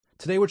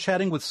Today we're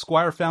chatting with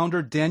Squire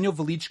founder Daniel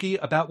Velichky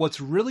about what's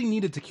really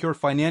needed to cure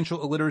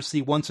financial illiteracy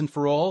once and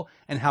for all,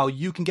 and how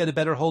you can get a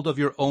better hold of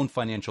your own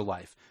financial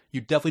life. You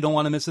definitely don't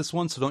want to miss this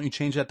one, so don't you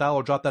change that dial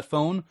or drop that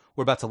phone.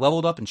 We're about to level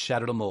it up and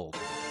shatter the mold.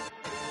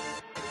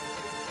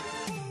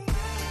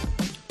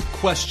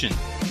 Question.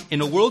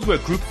 In a world where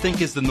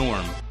groupthink is the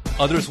norm,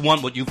 others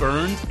want what you've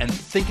earned, and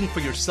thinking for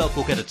yourself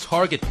will get a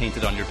target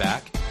painted on your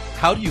back,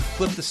 how do you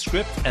flip the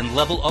script and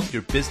level up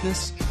your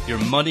business, your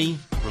money,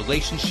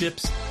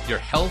 relationships, your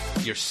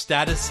health, your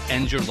status,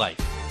 and your life?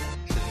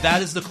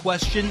 That is the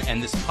question,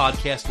 and this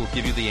podcast will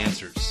give you the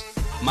answers.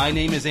 My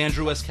name is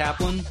Andrew S.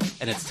 Kaplan,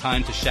 and it's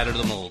time to shatter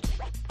the mold.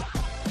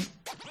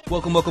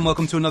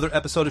 Welcome to another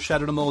episode of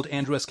Shatter the Mold.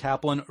 Andrew S.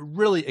 Kaplan,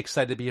 really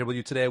excited to be here with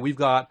you today. We've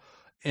got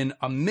an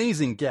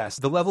amazing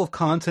guest. The level of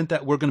content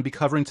that we're going to be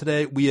covering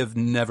today, we have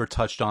never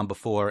touched on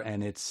before,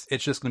 and it's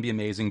just going to be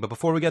amazing. But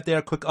before we get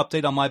there, quick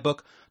update on my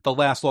book, The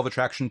Last Law of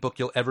Attraction, book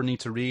you'll ever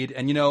need to read.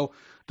 And you know,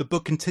 the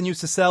book continues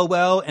to sell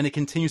well, and it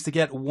continues to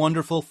get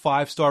wonderful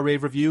 5-star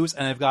rave reviews,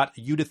 and I've got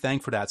you to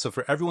thank for that. So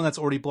for everyone that's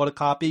already bought a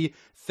copy,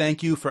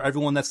 thank you. For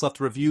everyone that's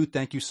left a review,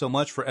 thank you so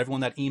much. For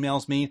everyone that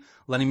emails me,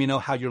 letting me know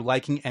how you're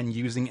liking and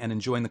using and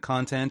enjoying the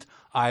content,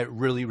 I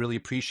really, really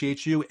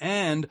appreciate you.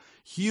 And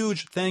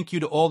huge thank you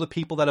to all the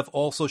people that have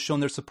also shown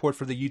their support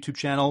for the YouTube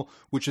channel,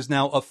 which is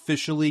now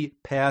officially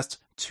past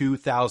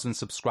 2,000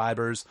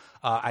 subscribers.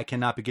 I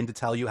cannot begin to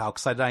tell you how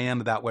excited I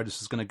am about where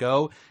this is going to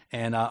go.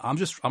 And I'm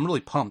really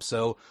pumped.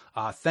 So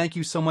thank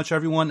you so much,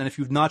 everyone. And if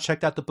you've not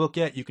checked out the book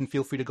yet, you can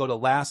feel free to go to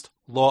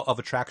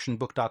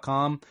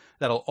lastlawofattractionbook.com.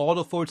 That'll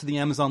auto forward to the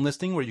Amazon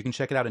listing where you can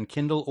check it out in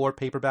Kindle or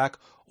paperback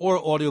or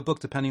audiobook,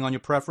 depending on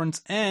your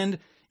preference. And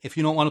if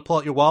you don't want to pull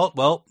out your wallet,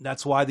 well,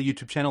 that's why the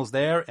YouTube channel is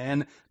there,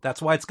 and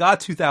that's why it's got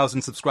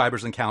 2,000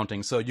 subscribers and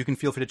counting. So you can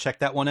feel free to check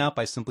that one out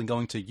by simply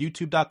going to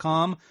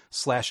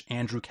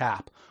youtube.com/Andrew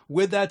Cap.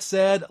 With that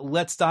said,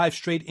 let's dive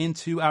straight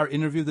into our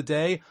interview of the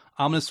day.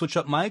 I'm going to switch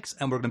up mics,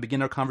 and we're going to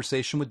begin our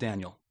conversation with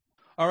Daniel.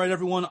 All right,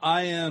 everyone,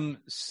 I am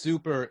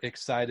super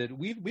excited.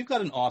 We've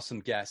got an awesome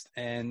guest,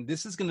 and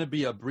this is going to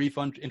be a brief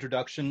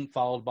introduction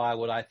followed by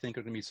what I think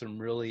are going to be some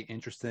really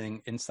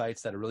interesting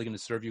insights that are really going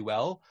to serve you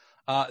well.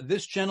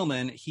 This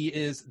gentleman, he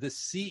is the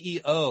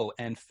CEO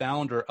and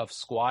founder of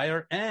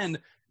Squire and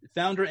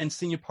founder and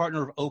senior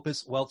partner of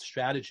Opus Wealth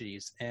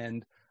Strategies.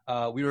 And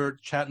we were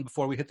chatting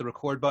before we hit the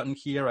record button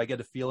here. I get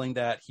a feeling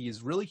that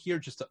he's really here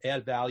just to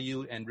add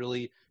value and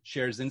really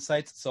share his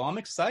insights. So I'm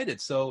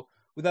excited. So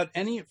without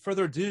any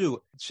further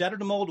ado, Shatter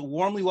the Mold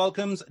warmly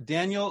welcomes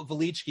Daniel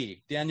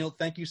Velichky. Daniel,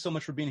 thank you so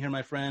much for being here,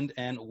 my friend,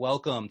 and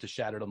welcome to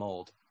Shatter the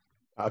Mold.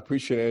 I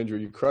appreciate it, Andrew.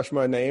 You crushed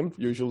my name.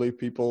 Usually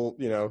people,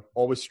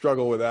 always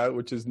struggle with that,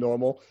 which is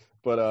normal.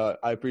 But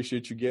I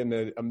appreciate you getting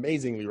it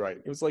amazingly right.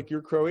 It was like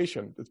you're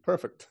Croatian. It's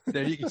perfect.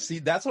 There you can see.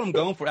 That's what I'm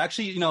going for.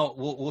 Actually,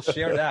 we'll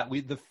share that.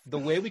 The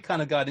way we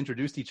kind of got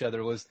introduced to each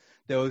other was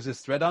there was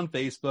this thread on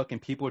Facebook,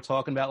 and people were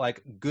talking about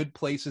like good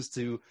places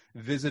to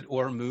visit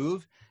or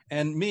move.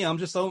 And me, I'm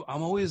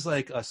always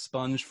like a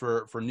sponge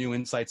for new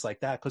insights like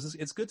that because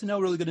it's good to know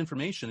really good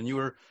information. And you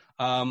were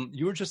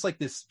just like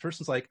this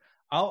person's like,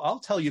 I'll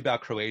tell you about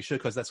Croatia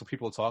because that's what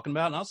people are talking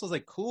about. And I was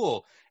like,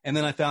 cool. And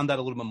then I found out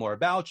a little bit more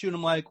about you. And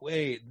I'm like,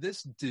 wait,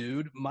 this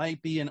dude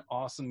might be an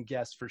awesome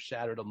guest for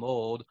Shatter the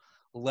Mold.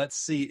 Let's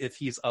see if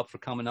he's up for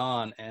coming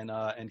on. And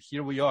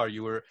here we are.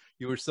 You were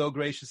so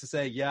gracious to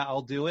say, yeah,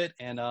 I'll do it.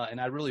 And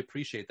I really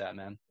appreciate that,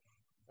 man.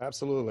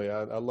 Absolutely.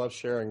 I love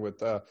sharing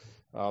with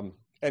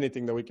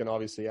anything that we can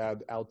obviously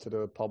add out to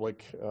the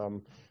public.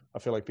 I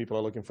feel like people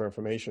are looking for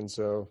information.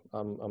 So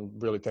I'm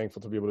really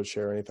thankful to be able to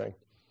share anything.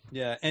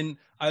 Yeah, and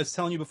I was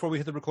telling you before we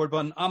hit the record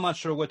button, I'm not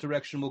sure what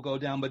direction we'll go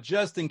down, but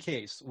just in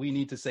case we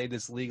need to say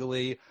this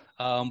legally,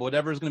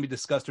 whatever is going to be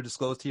discussed or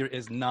disclosed here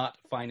is not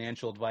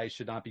financial advice,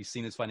 should not be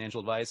seen as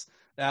financial advice.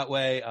 That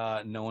way,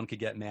 no one could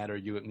get mad or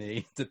you at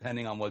me,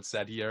 depending on what's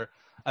said here.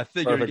 I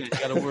figure again, you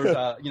got a word,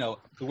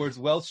 the words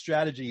wealth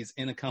strategies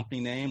in a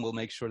company name. We'll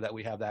make sure that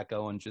we have that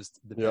going just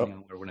depending on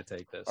where we're going to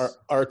take this.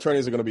 Our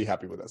attorneys are going to be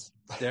happy with us.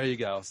 There you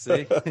go.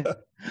 See,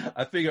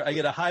 I figure I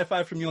get a high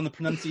five from you on the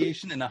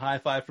pronunciation and a high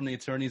five from the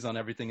attorneys on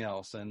everything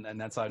else. And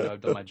that's how I know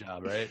I've done my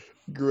job, right?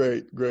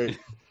 Great.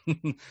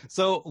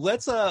 So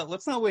let's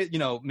not wait,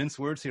 mince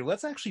words here.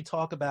 Let's actually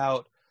talk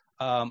about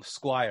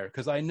Squire,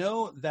 because I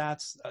know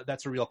that's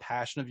a real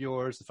passion of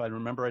yours. If I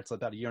remember, it's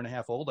about 1.5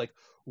 years old. Like,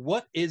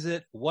 what is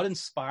it? What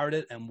inspired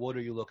it? And what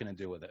are you looking to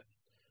do with it?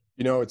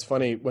 It's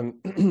funny when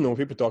when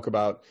people talk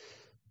about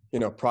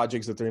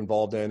projects that they're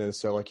involved in, and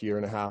so like 1.5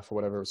 years or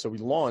whatever. So we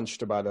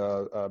launched about it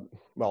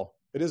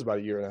is about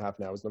 1.5 years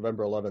now. It was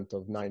November 11th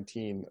of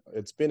 2019.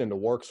 It's been in the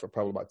works for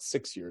probably about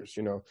 6 years.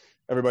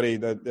 Everybody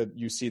that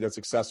you see that's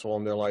successful,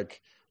 and they're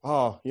like,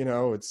 oh,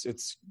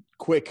 it's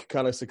quick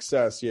kind of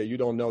success. Yeah, you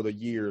don't know the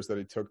years that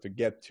it took to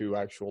get to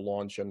actual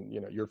launch, and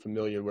you're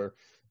familiar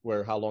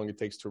where how long it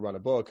takes to run a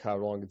book, how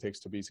long it takes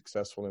to be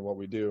successful in what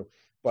we do.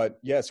 But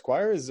yeah,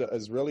 Squire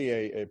is really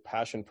a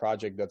passion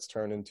project that's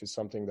turned into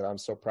something that I'm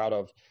so proud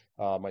of.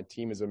 My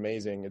team is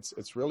amazing.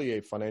 It's really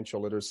a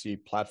financial literacy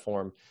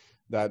platform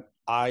that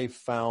I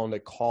found a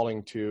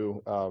calling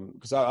to,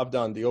 because I've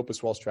done the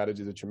Opus Wealth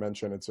strategy that you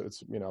mentioned. It's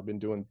I've been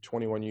doing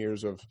 21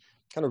 years of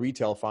kind of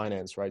retail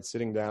finance, right?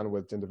 Sitting down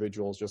with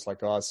individuals just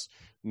like us,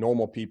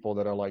 normal people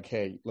that are like,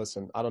 hey,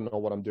 listen, I don't know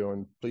what I'm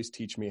doing. Please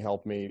teach me,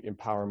 help me,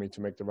 empower me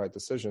to make the right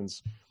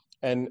decisions.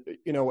 And,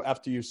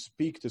 after you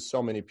speak to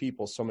so many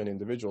people, so many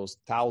individuals,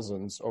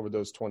 thousands over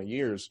those 20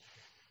 years,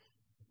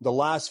 the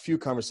last few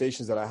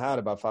conversations that I had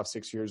about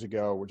 5-6 years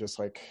ago were just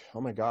like,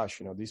 oh my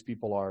gosh, these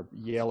people are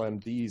Yale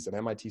MDs and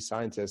MIT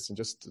scientists and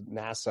just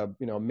NASA,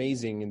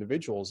 amazing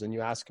individuals. And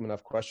you ask them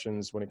enough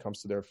questions when it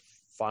comes to their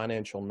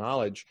financial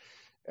knowledge,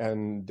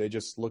 and they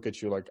just look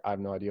at you like, I have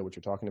no idea what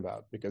you're talking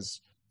about,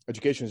 because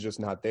education is just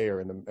not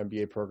there in the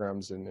MBA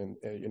programs and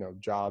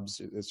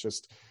jobs.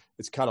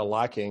 It's kind of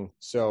lacking.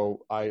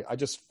 So I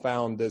just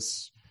found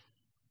this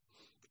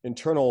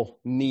internal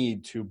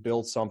need to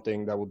build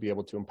something that will be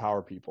able to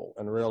empower people.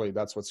 And really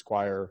that's what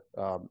Squire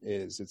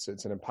is. It's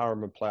an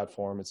empowerment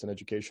platform. It's an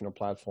educational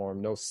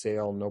platform, no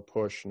sale, no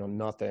push, no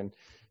nothing.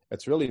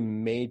 It's really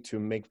made to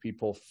make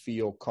people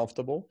feel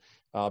comfortable.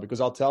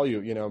 Because I'll tell you,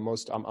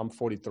 I'm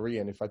 43,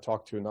 and if I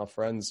talk to enough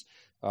friends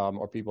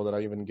or people that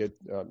I even get,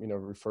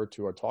 referred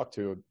to or talk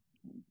to,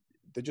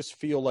 they just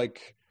feel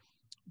like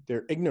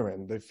they're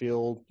ignorant. They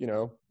feel,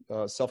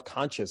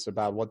 self-conscious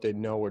about what they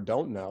know or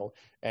don't know.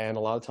 And a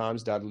lot of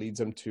times that leads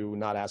them to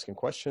not asking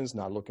questions,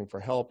 not looking for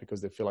help, because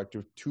they feel like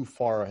they're too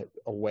far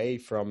away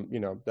from,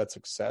 that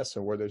success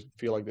or where they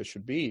feel like they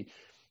should be.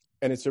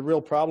 And it's a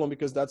real problem,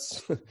 because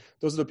those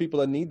are the people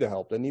that need the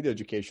help. They need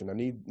education. They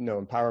need,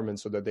 empowerment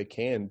so that they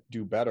can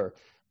do better.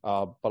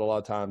 But a lot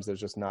of times there's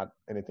just not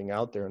anything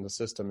out there, and the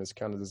system is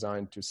kind of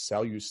designed to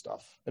sell you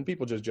stuff. And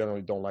people just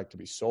generally don't like to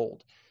be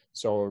sold.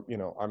 So,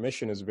 our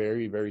mission is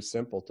very, very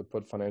simple: to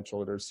put financial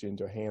literacy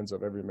into the hands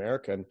of every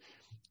American.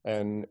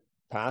 And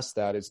past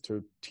that is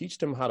to teach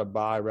them how to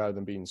buy rather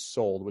than being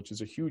sold, which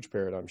is a huge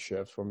paradigm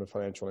shift from the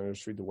financial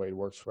industry, the way it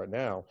works right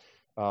now.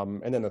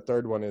 And then the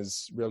third one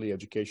is really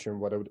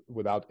education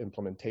without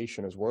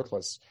implementation is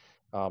worthless.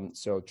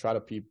 So try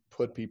to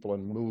put people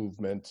in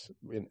movement,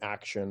 in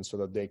action, so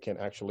that they can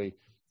actually,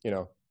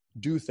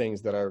 do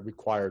things that are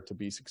required to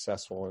be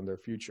successful in their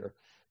future.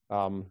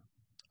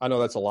 I know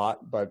that's a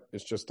lot, but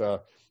it's just it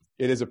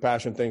is a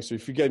passion thing. So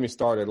if you get me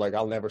started, like,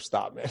 I'll never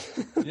stop, man.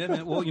 Yeah,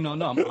 man. Well,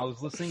 I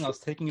was listening, I was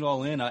taking it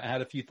all in. I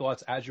had a few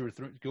thoughts as you were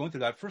going through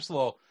that. First of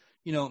all,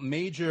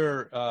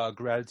 major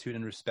gratitude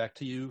and respect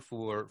to you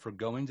for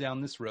going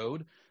down this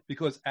road,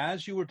 because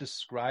as you were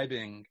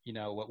describing,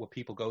 what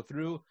people go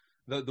through,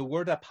 the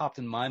word that popped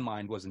in my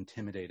mind was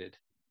intimidated.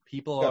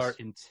 People Yes. are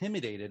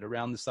intimidated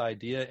around this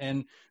idea.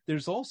 And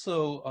there's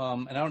also,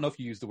 and I don't know if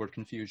you use the word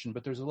confusion,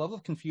 but there's a level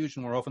of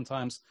confusion where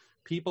oftentimes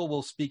people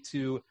will speak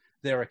to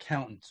their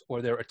accountant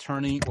or their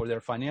attorney or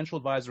their financial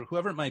advisor,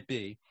 whoever it might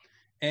be.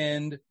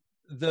 And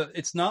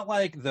it's not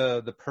like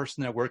the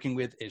person they're working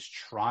with is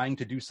trying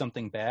to do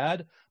something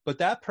bad, but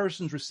that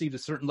person's received a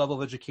certain level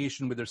of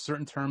education where there's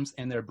certain terms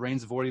and their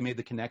brains have already made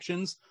the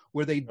connections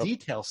where they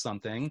detail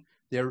something.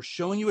 They're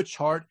showing you a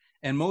chart,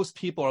 and most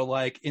people are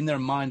like, in their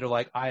mind, are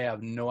like, I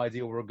have no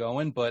idea where we're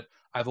going, but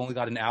I've only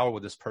got an hour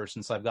with this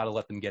person, so I've got to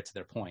let them get to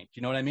their point.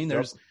 You know what I mean?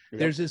 There's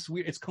this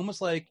weird, it's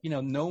almost like,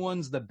 no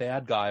one's the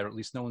bad guy, or at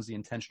least no one's the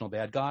intentional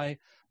bad guy,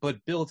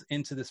 but built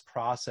into this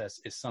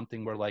process is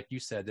something where, like you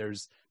said,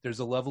 there's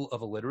a level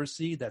of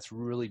illiteracy that's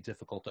really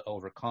difficult to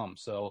overcome.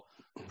 So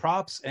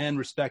props and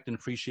respect and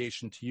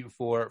appreciation to you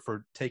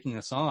for taking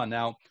this on.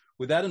 Now,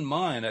 with that in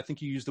mind, I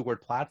think you used the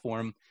word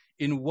platform.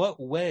 In what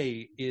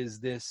way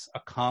is this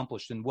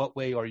accomplished? In what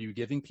way are you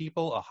giving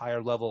people a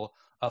higher level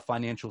of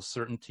financial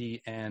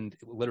certainty and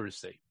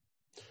literacy?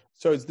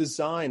 So it's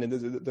designed, and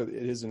it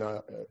isn't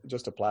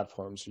just a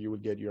platform. So you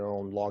would get your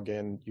own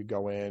login. You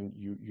go in,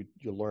 you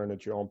learn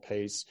at your own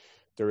pace.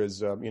 There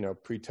is,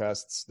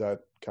 pre-tests that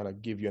kind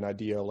of give you an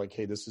idea, like,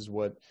 hey, this is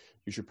what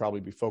you should probably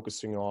be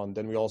focusing on.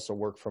 Then we also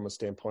work from a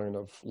standpoint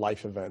of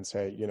life events.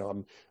 Hey,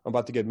 I'm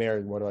about to get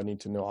married. What do I need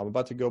to know? I'm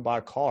about to go buy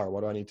a car.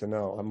 What do I need to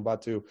know? I'm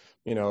about to,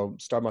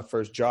 start my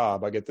first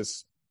job. I get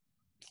this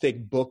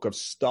thick book of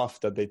stuff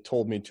that they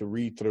told me to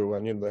read through,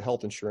 and the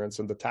health insurance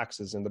and the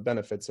taxes and the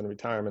benefits and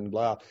retirement,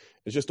 blah.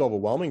 It's just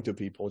overwhelming to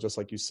people, just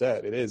like you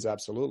said. It is,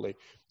 absolutely.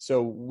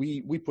 So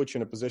we put you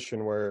in a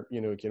position where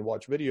you can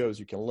watch videos,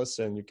 you can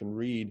listen, you can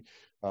read.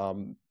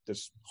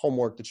 There's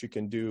homework that you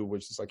can do,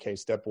 which is like, hey,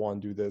 step 1,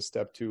 do this.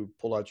 Step 2,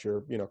 pull out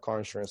your car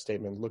insurance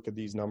statement, look at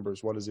these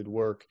numbers. What does it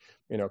work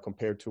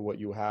compared to what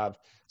you have?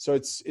 So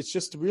it's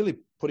just really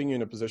putting you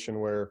in a position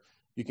where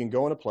you can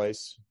go in a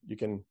place, you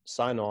can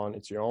sign on.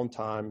 It's your own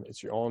time.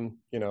 It's your own,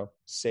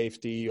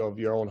 safety of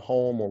your own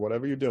home or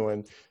whatever you're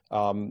doing.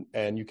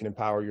 And you can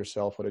empower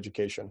yourself with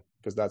education,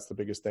 because that's the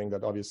biggest thing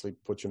that obviously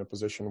puts you in a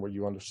position where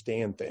you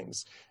understand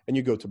things, and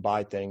you go to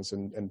buy things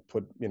and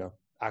put,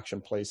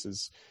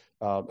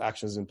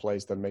 actions in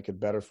place that make it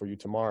better for you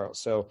tomorrow.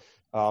 So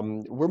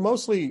we're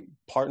mostly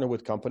partner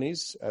with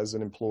companies as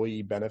an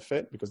employee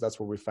benefit, because that's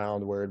what we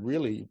found where it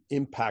really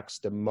impacts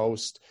the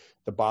most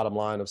the bottom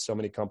line of so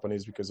many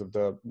companies because of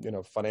the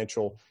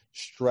financial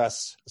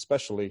stress,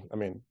 especially. I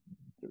mean,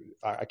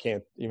 I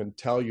can't even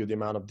tell you the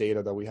amount of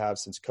data that we have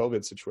since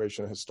COVID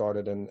situation has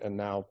started and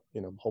now,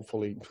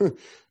 hopefully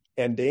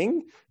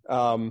ending,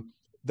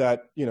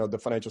 that, the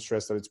financial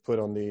stress that it's put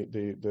on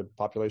the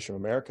population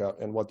of America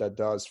and what that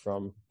does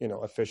from,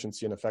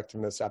 efficiency and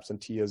effectiveness,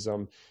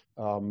 absenteeism,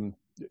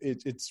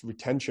 its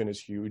retention is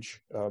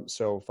huge.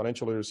 So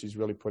financial literacy is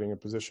really putting a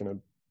position of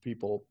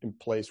people in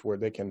place where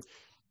they can,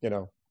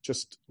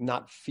 just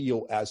not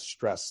feel as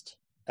stressed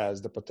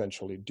as they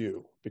potentially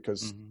do,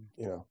 because,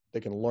 they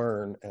can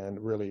learn and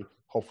really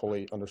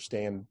hopefully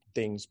understand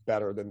things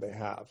better than they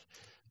have.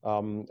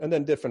 And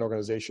then different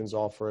organizations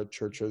offer it,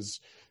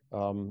 churches,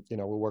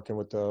 we're working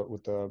with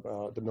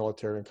the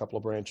military in a couple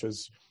of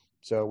branches.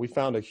 So we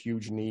found a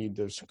huge need.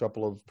 There's a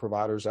couple of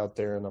providers out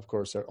there. And of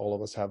course, all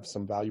of us have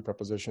some value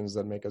propositions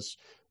that make us,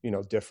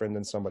 different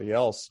than somebody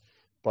else.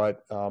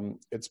 But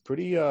it's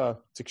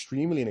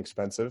extremely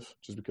inexpensive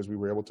just because we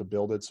were able to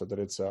build it so that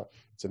it's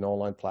an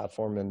online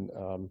platform. And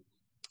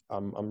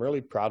I'm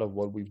really proud of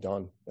what we've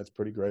done. It's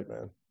pretty great,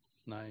 man.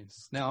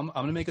 Nice. Now, I'm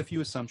going to make a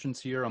few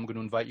assumptions here. I'm going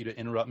to invite you to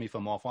interrupt me if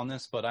I'm off on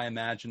this, but I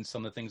imagine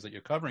some of the things that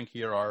you're covering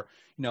here are,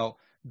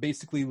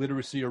 basically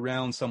literacy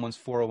around someone's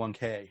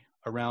 401k,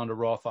 around a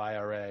Roth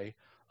IRA,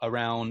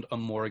 around a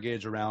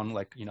mortgage, around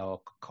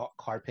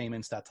car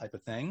payments, that type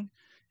of thing.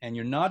 And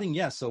you're nodding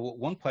yes. So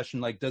one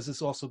question, does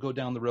this also go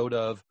down the road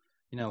of,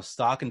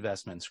 stock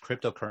investments,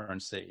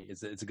 cryptocurrency?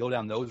 Does it go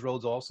down those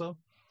roads also?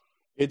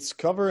 It's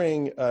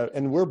covering,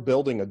 and we're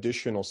building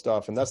additional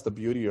stuff. And that's the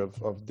beauty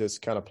of this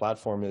kind of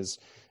platform is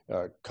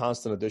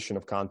constant addition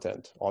of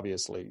content.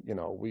 Obviously,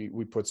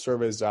 we put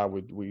surveys out,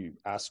 we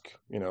ask,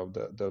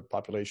 the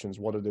populations,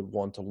 what do they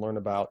want to learn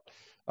about?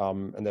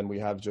 And then we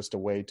have just a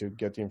way to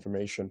get the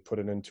information, put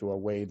it into a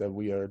way that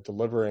we are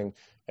delivering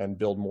and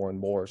build more and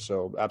more.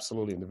 So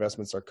absolutely,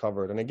 investments are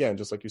covered. And again,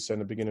 just like you said in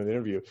the beginning of the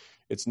interview,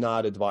 it's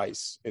not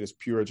advice. It is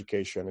pure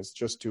education. It's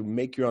just to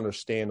make you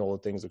understand all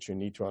the things that you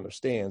need to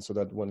understand so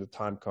that when the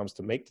time comes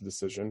to make the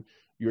decision,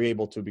 you're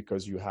able to,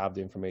 because you have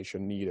the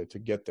information needed to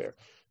get there.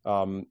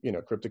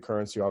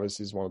 Cryptocurrency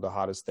obviously is one of the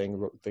hottest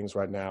things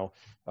right now.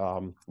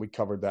 We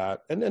covered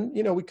that. And then,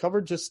 we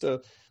covered just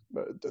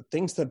the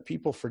things that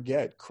people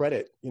forget: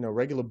 credit,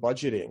 regular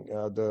budgeting,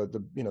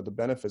 the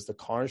benefits, the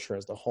car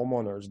insurance, the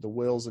homeowners, the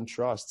wills and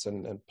trusts,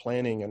 and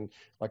planning. And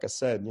like I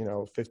said,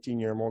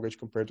 15-year mortgage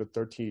compared to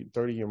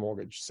 30-year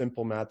mortgage,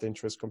 simple math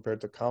interest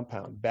compared to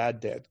compound, bad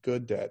debt,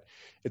 good debt.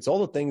 It's all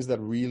the things that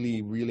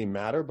really, really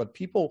matter. But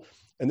people,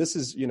 and this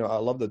is, I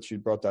love that you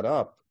brought that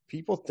up.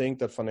 People think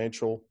that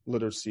financial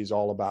literacy is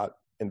all about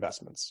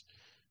investments.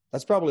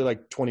 That's probably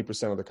like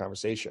 20% of the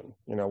conversation.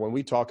 When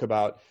we talk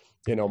about,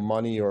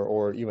 money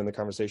or even the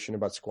conversation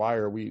about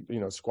Squire,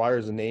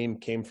 Squire's name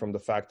came from the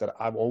fact that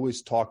I've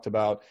always talked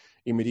about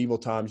in medieval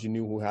times, you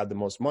knew who had the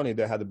most money,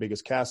 they had the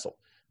biggest castle,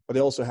 but they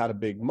also had a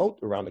big moat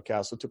around the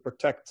castle to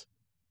protect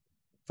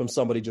from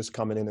somebody just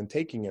coming in and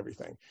taking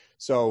everything.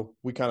 So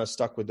we kind of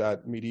stuck with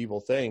that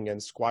medieval thing,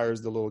 and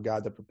Squire's the little guy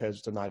that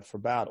prepares the knight for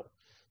battle.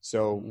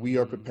 So we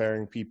are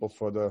preparing people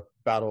for the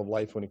battle of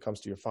life when it comes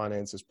to your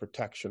finances,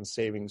 protection,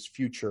 savings,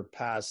 future,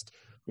 past,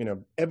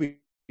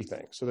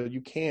 everything, so that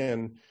you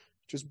can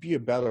just be a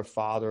better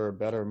father, a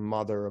better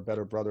mother, a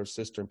better brother,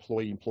 sister,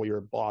 employee,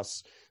 employer,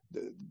 boss,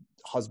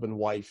 husband,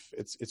 wife.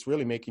 It's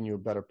really making you a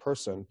better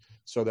person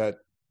so that,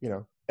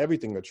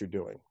 everything that you're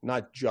doing,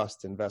 not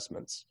just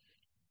investments,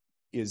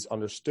 is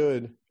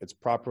understood, it's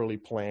properly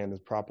planned,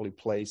 it's properly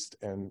placed,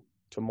 and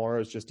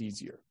tomorrow is just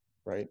easier,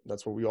 right?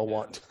 That's what we all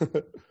want.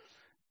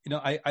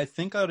 I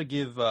think I ought to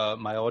give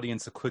my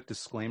audience a quick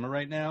disclaimer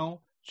right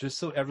now, just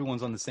so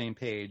everyone's on the same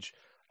page.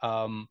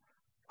 I'm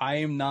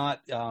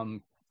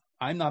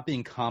not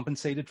being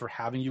compensated for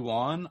having you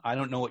on. I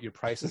don't know what your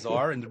prices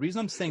are. And the reason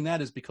I'm saying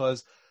that is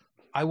because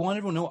I want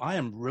everyone to know I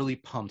am really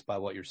pumped by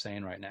what you're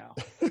saying right now.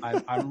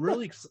 I'm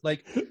really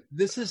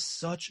this is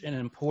such an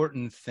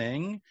important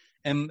thing.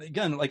 And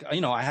again,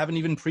 I haven't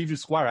even previewed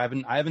Squire.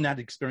 I haven't had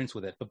experience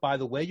with it, but by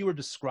the way you were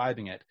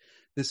describing it,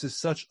 this is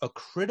such a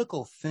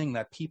critical thing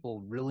that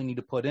people really need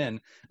to put in.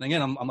 And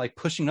again, I'm like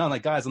pushing on,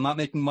 guys, I'm not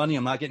making money.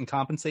 I'm not getting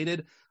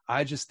compensated.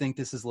 I just think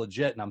this is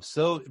legit. And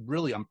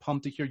I'm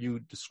pumped to hear you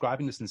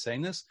describing this and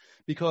saying this,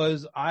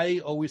 because I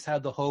always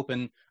had the hope,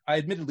 and I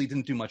admittedly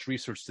didn't do much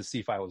research to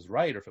see if I was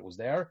right or if it was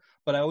there,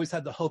 but I always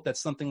had the hope that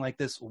something like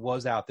this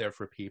was out there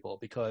for people,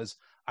 because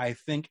I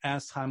think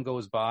as time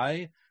goes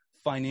by,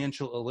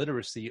 financial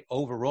illiteracy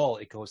overall,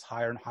 it goes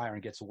higher and higher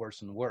and gets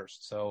worse and worse.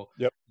 So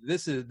yep.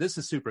 This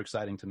is super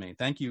exciting to me.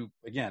 Thank you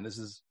again.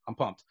 I'm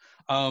pumped.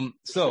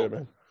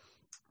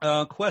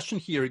 Question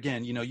here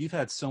again, you've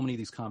had so many of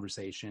these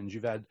conversations,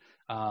 you've had,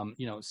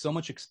 so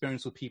much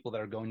experience with people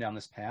that are going down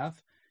this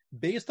path.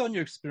 Based on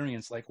your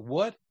experience,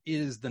 what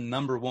is the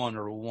number one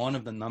or one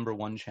of the number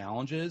one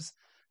challenges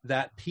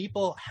that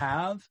people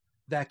have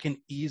that can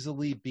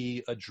easily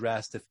be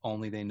addressed if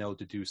only they know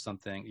to do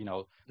something,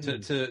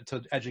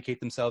 to educate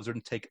themselves or to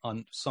take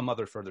on some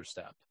other further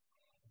step?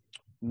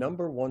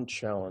 Number one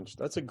challenge.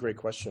 That's a great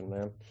question,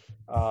 man.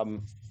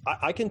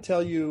 I can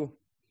tell you,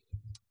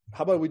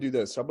 how about we do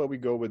this? How about we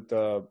go with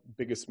the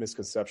biggest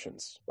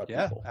misconceptions by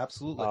Yeah, people?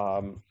 absolutely.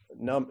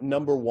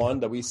 Number one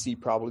that we see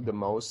probably the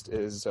most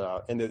is,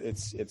 and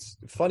it's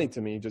funny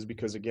to me just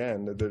because,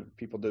 again, the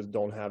people that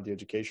don't have the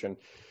education,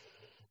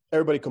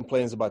 everybody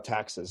complains about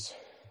taxes,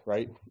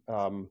 right?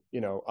 I'm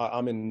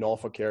in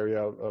Norfolk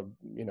area,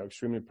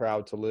 extremely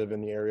proud to live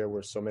in the area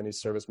where so many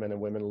servicemen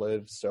and women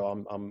live. So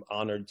I'm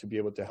honored to be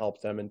able to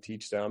help them and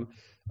teach them.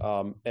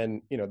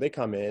 And they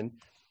come in,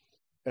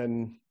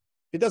 and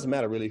it doesn't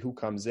matter really who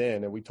comes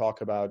in, and we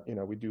talk about,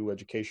 we do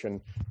education,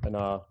 and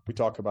we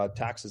talk about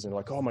taxes, and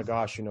like, oh my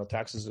gosh,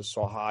 taxes are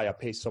so high, I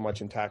pay so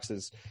much in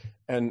taxes,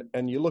 and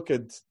you look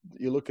at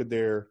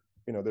their,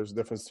 there's a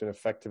difference between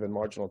effective and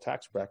marginal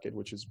tax bracket,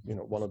 which is,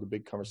 one of the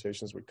big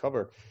conversations we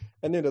cover.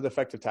 And the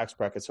effective tax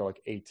brackets are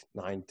like 8,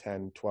 9,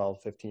 10,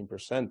 12,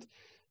 15%.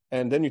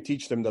 And then you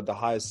teach them that the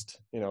highest,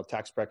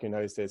 tax bracket in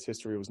United States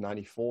history was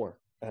 94.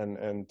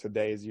 And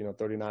today is,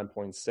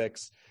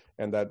 39.6.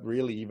 And that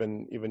really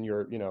even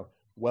your,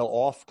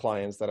 well-off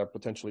clients that are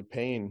potentially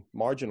paying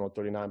marginal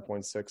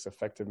 39.6,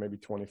 effective maybe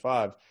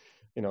 25,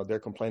 they're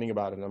complaining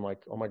about it. And I'm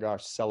like, oh my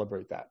gosh,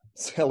 celebrate that.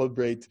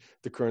 Celebrate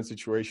the current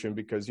situation,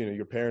 because,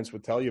 your parents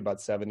would tell you about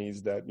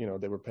 70s that,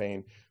 they were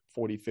paying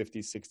 40,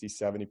 50, 60,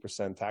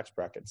 70% tax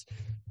brackets.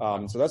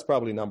 So that's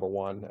probably number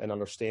one. And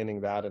understanding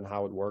that and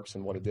how it works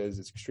and what it is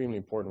extremely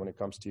important when it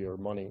comes to your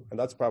money. And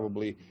that's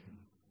probably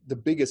the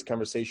biggest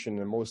conversation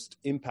and most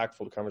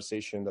impactful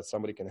conversation that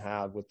somebody can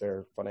have with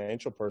their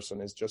financial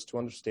person, is just to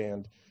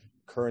understand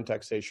current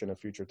taxation and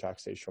future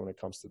taxation when it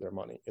comes to their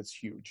money. It's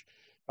huge.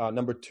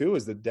 Number two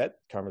is the debt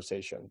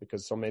conversation,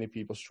 because so many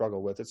people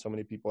struggle with it. So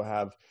many people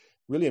have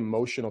really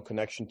emotional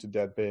connection to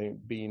debt,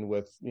 being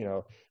with,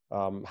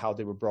 how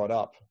they were brought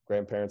up,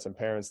 grandparents and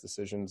parents'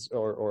 decisions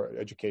or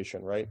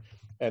education, right?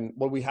 And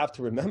what we have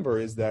to remember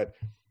is that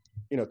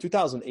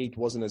 2008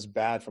 wasn't as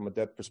bad from a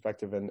debt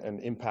perspective and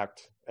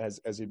impact as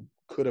it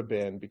could have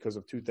been, because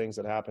of two things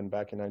that happened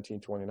back in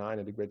 1929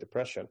 and the Great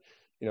Depression.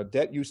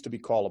 Debt used to be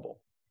callable.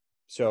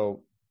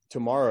 So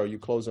tomorrow you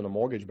close on a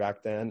mortgage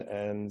back then,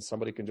 and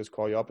somebody can just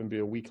call you up and be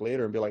a week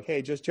later and be like,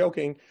 hey, just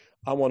joking,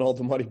 I want all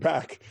the money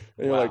back.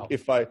 And you're like,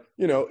 if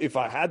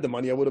I had the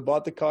money, I would have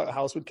bought the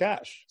house with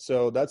cash.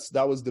 So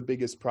that was the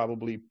biggest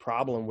probably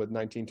problem with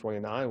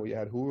 1929. We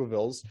had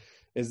Hoovervilles,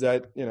 is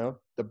that,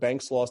 the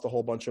banks lost a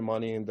whole bunch of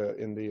money in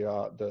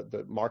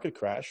the market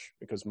crash,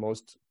 because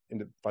most in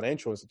the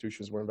financial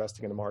institutions were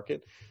investing in the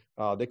market.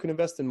 They could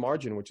invest in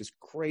margin, which is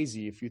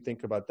crazy. If you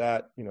think about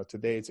that,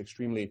 today it's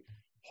extremely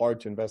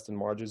hard to invest in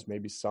margins.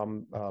 Maybe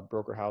some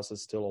broker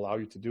houses still allow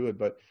you to do it.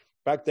 But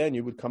back then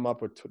you would come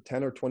up with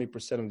 10 or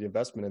 20% of the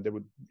investment, and they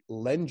would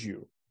lend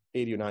you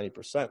 80 or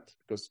 90%,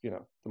 because,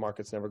 the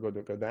market's never going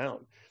to go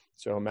down.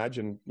 So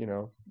imagine,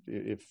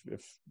 if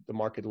the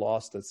market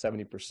lost at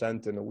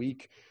 70% in a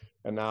week,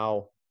 and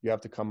now you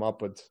have to come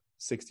up with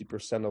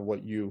 60% of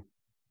what you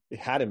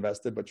had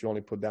invested, but you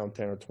only put down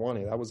 10 or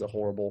 20. That was a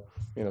horrible,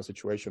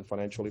 situation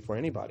financially for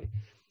anybody.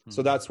 Mm-hmm.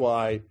 So that's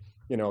why,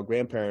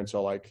 grandparents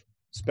are like,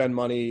 spend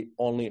money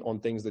only on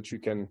things that you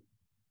can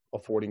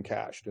afford in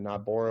cash. Do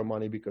not borrow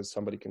money because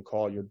somebody can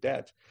call your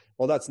debt.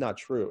 Well, that's not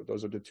true.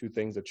 Those are the two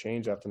things that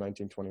changed after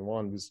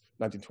 1921. Because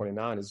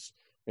 1929 is,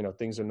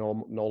 things are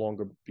no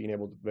longer being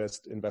able to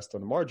invest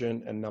on the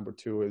margin. And number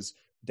two is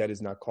debt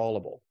is not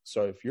callable.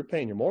 So if you're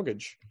paying your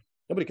mortgage,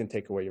 nobody can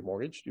take away your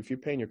mortgage. If you're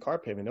paying your car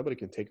payment, nobody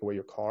can take away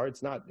your car.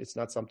 It's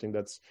not something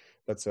that's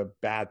a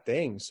bad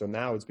thing. So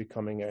now it's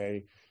becoming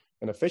an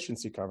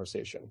efficiency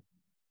conversation.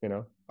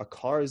 A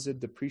car is a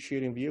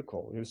depreciating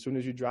vehicle. As soon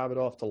as you drive it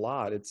off the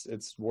lot,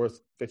 it's worth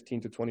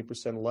 15 to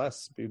 20%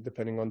 less,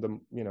 depending on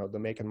the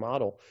make and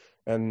model.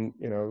 And,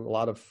 a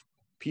lot of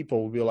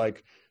people will be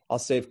like, I'll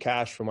save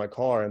cash for my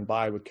car and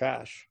buy with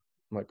cash.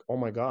 I'm like, oh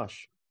my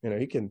gosh,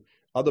 he can,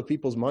 other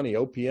people's money,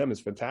 OPM is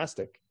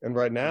fantastic. And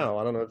right now,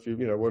 I don't know if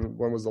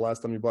when was the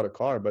last time you bought a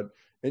car, but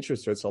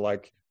interest rates are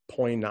like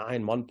 0.9,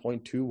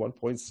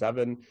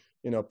 1.2,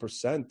 1.7,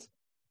 percent.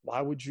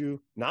 Why would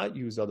you not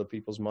use other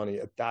people's money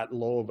at that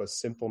low of a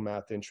simple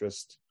math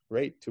interest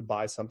rate to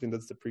buy something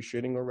that's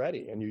depreciating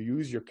already? And you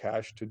use your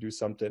cash to do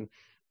something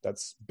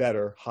that's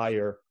better,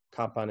 higher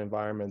compound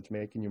environment,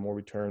 making you more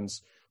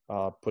returns,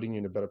 putting you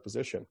in a better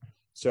position.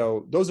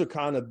 So those are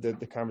kind of the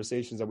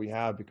conversations that we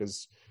have,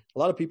 because a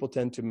lot of people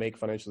tend to make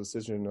financial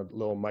decisions in a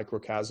little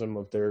microcosm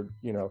of their,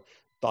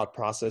 thought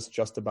process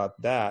just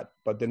about that,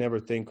 but they never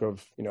think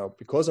of,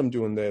 because I'm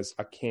doing this,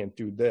 I can't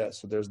do this.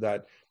 So there's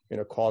that,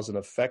 cause and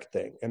effect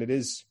thing. And it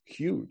is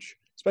huge,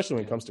 especially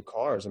when it comes to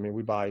cars. I mean,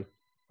 we buy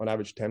on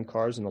average 10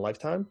 cars in a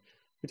lifetime.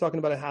 We're talking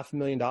about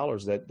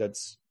 $500,000.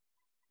 That's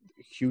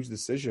a huge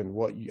decision,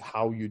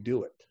 how you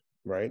do it.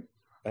 Right.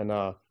 And,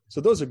 so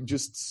those are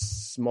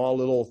just small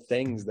little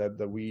things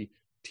that we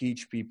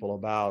teach people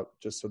about,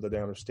 just so that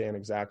they understand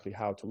exactly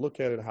how to look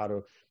at it, how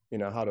to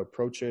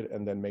approach it,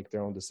 and then make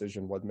their own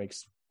decision, what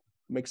makes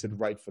it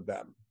right for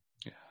them.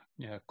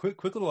 Yeah.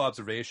 Quick little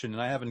observation,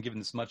 and I haven't given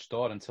this much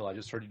thought until I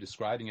just heard you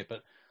describing it,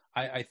 but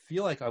I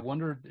feel like I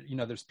wonder,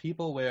 there's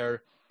people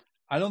where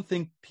I don't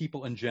think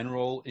people in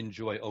general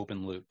enjoy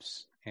open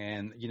loops.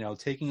 And,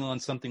 taking on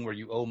something where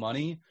you owe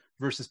money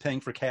versus paying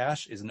for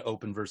cash is an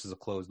open versus a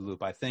closed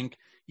loop. I think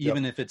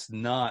even if it's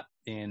not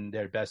in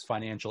their best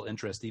financial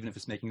interest, even if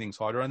it's making things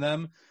harder on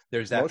them,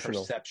 there's that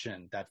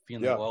perception, that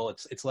feeling, well,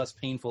 it's less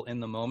painful in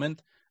the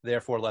moment,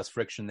 therefore less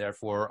friction,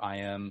 therefore I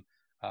am,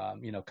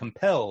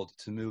 compelled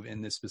to move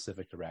in this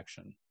specific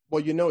direction.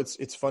 Well,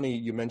 it's funny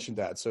you mentioned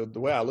that. So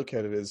the way I look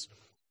at it is,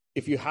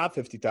 if you have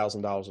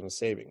 $50,000 in a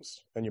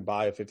savings and you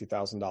buy a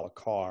 $50,000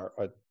 car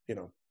at,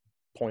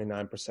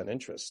 0.9%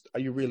 interest, are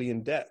you really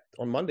in debt?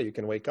 On Monday, you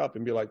can wake up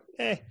and be like,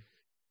 I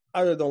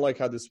really don't like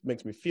how this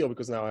makes me feel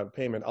because now I have a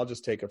payment. I'll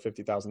just take a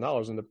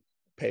 $50,000 and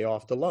pay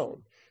off the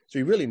loan. So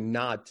you're really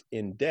not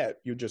in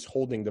debt. You're just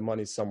holding the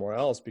money somewhere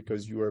else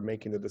because you are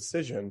making the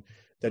decision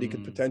that he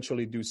could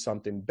potentially do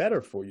something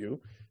better for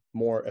you,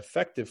 more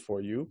effective for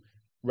you,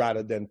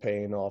 rather than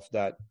paying off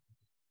that,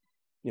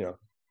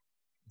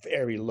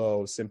 very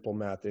low, simple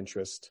math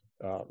interest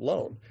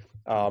loan.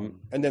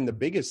 And then the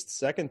biggest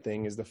second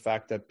thing is the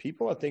fact that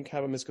people, I think,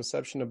 have a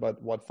misconception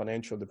about what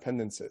financial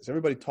independence is.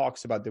 Everybody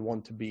talks about they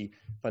want to be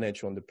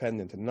financial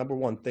independent. And number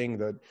one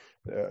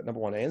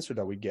answer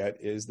that we get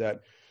is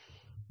that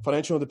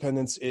financial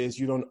independence is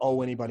you don't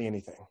owe anybody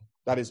anything.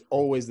 That is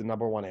always the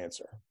number one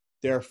answer.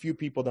 There are a few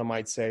people that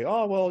might say,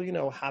 oh,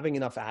 well, having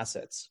enough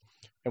assets.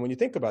 And when you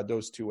think about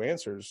those two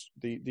answers,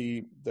 I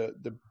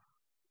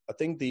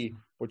think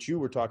what you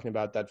were talking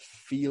about, that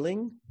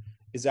feeling,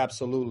 is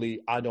absolutely,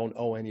 I don't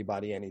owe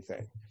anybody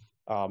anything,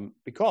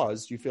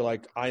 because you feel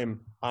like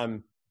I'm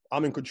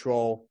in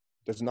control.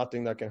 There's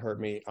nothing that can hurt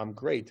me. I'm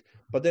great.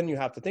 But then you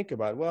have to think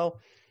about, well,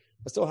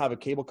 I still have a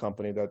cable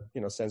company that,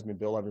 sends me a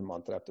bill every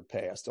month that I have to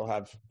pay. I still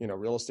have,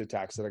 real estate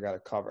tax that I got to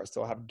cover. I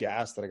still have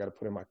gas that I got to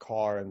put in my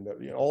car and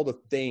all the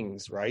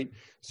things, right?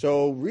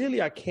 So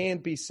really, I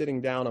can't be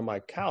sitting down on my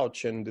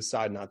couch and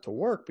decide not to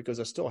work because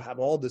I still have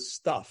all this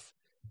stuff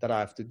that I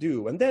have to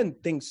do. And then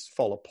things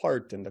fall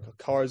apart and the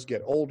cars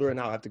get older and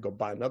now I have to go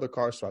buy another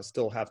car. So I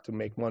still have to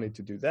make money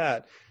to do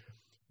that.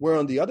 Where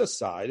on the other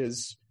side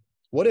is,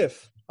 what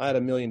if I had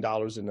 $1 million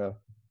in a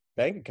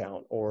bank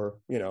account, or,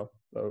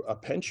 a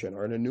pension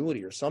or an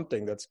annuity or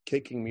something that's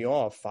kicking me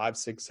off 5,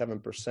 6,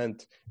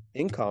 7%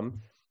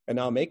 income, and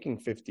now I'm making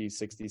 $50,000,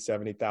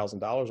 $60,000,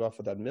 $70,000 off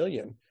of that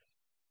million.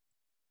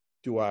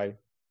 Do I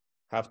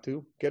have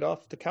to get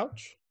off the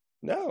couch?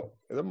 No,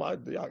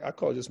 I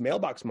call it just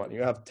mailbox money.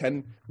 You have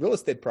 10 real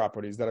estate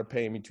properties that are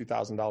paying me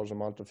 $2,000 a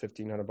month or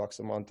 $1,500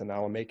 a month, and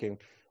now I'm making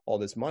all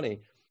this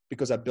money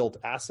because I built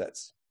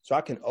assets. So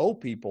I can owe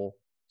people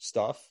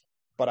stuff,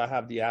 but I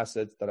have the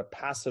assets that are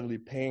passively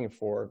paying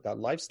for that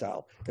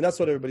lifestyle. And that's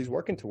what everybody's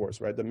working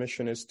towards, right? The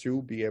mission is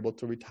to be able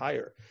to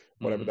retire,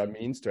 whatever that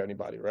means to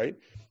anybody, right?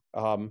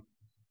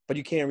 But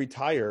you can't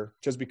retire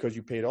just because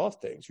you paid off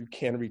things. You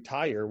can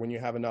retire when you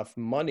have enough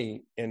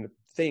money in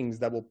things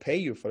that will pay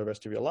you for the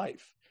rest of your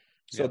life.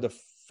 So the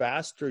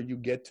faster you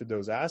get to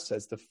those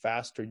assets, the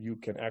faster you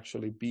can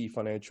actually be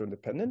financially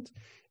independent.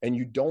 And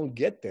you don't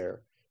get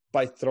there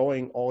by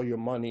throwing all your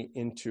money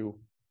into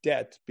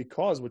debt,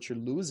 because what you're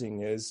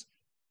losing is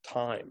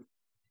time.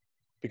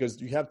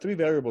 Because you have three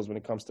variables when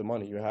it comes to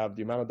money. You have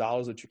the amount of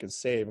dollars that you can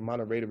save,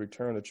 amount of rate of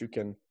return that you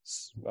can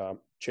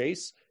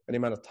chase, and the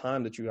amount of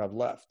time that you have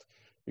left.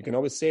 You can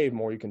always save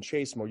more, you can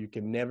chase more, you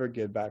can never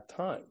get back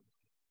time.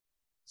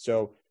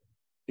 So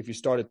if you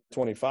start at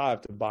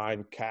 25 to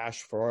buying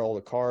cash for all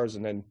the cars,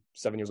 and then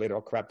 7 years later,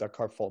 oh crap, that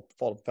car fell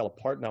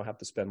apart, now I have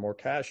to spend more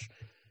cash.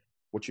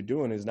 What you're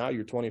doing is now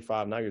you're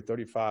 25, now you're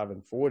 35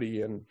 and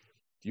 40, and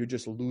you're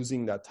just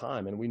losing that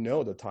time. And we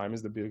know that time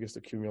is the biggest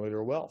accumulator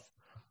of wealth.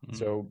 Mm-hmm.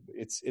 So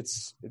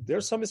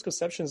there's some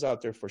misconceptions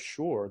out there for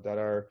sure that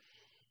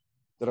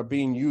are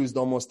being used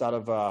almost out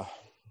of,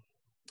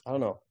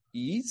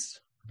 ease,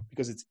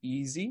 because it's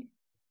easy,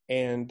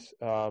 and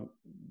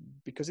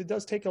because it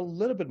does take a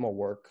little bit more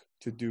work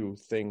to do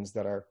things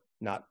that are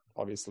not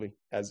obviously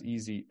as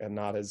easy and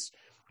not as,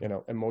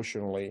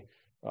 emotionally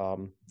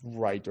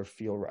right or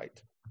feel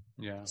right.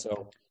 Yeah.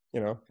 So,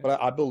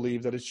 but I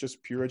believe that it's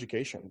just pure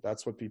education.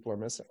 That's what people are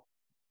missing.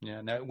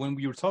 Yeah. Now, when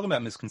we were talking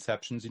about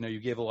misconceptions, you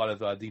gave a lot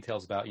of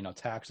details about,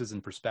 taxes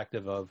and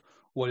perspective of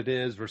what it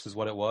is versus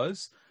what it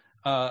was.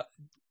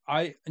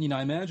 I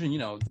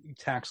imagine,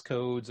 tax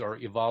codes are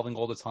evolving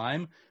all the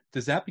time.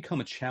 Does that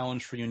become a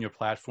challenge for you and your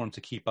platform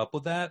to keep up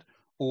with that?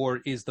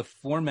 Or is the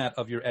format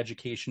of your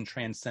education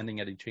transcending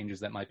any changes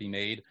that might be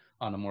made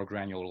on a more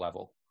granular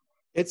level?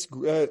 It's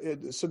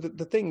so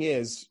the thing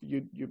is,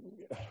 you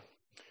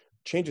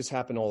changes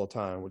happen all the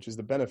time, which is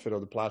the benefit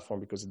of the platform,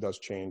 because it does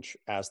change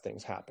as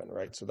things happen,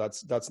 right? So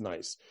that's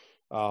nice.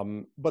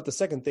 But the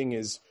second thing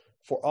is,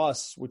 for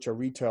us, which are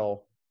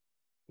retail,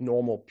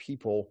 normal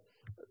people,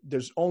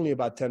 there's only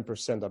about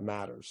 10% that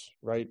matters,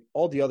 right?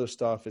 All the other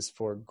stuff is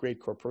for great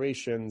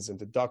corporations and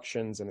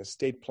deductions and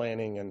estate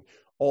planning and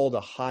all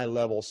the high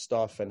level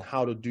stuff and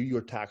how to do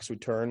your tax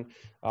return.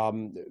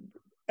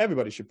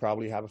 Everybody should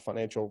probably have a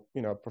financial,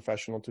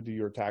 professional to do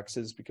your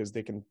taxes, because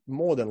they can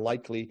more than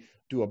likely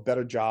do a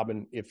better job.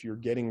 And if you're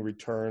getting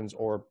returns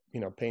or,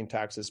 paying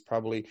taxes,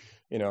 probably,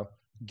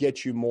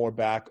 get you more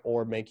back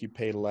or make you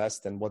pay less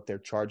than what they're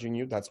charging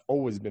you. That's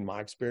always been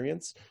my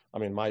experience. I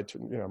mean, my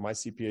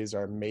CPAs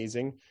are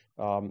amazing.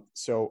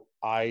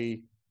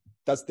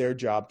 That's their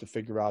job to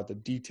figure out the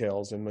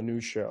details and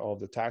minutia of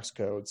the tax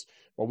codes.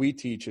 What we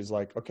teach is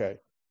like, okay,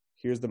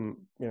 here's the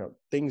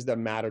things that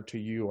matter to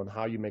you and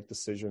how you make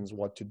decisions,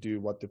 what to do,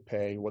 what to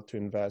pay, what to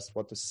invest,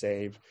 what to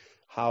save.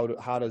 How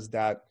does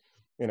that,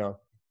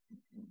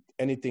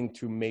 anything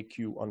to make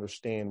you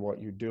understand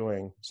what you're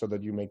doing so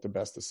that you make the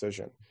best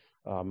decision.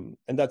 And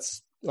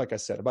that's, like I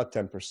said, about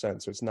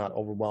 10%. So it's not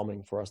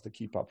overwhelming for us to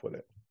keep up with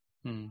it.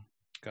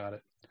 Got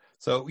it.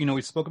 So,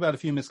 we spoke about a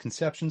few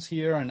misconceptions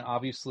here, and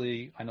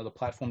obviously I know the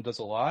platform does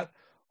a lot.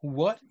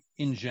 What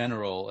in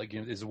general,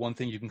 is one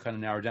thing you can kind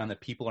of narrow down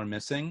that people are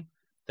missing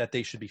that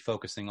they should be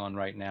focusing on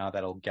right now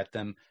that'll get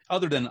them,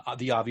 other than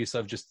the obvious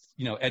of just,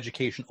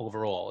 education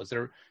overall? Is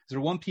there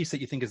one piece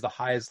that you think is the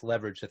highest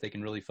leverage that they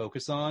can really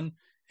focus on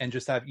and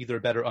just have either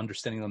a better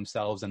understanding of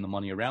themselves and the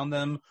money around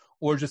them,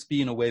 or just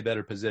be in a way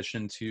better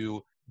position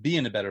to be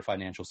in a better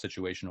financial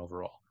situation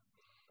overall?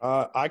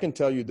 I can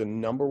tell you the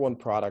number one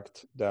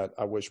product that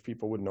I wish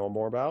people would know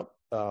more about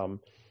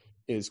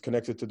is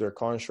connected to their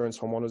car insurance,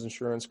 homeowners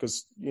insurance,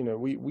 because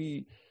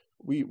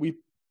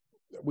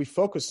we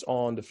focus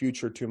on the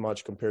future too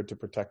much compared to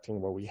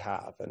protecting what we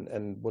have,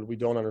 and what we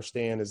don't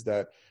understand is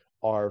that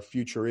our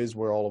future is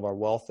where all of our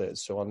wealth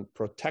is. So on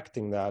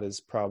protecting that is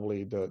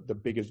probably the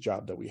biggest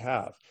job that we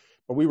have.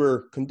 But we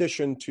were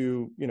conditioned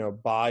to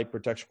buy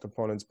protection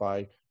components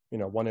by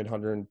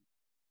 1-800.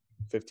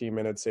 15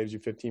 minutes saves you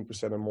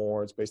 15% or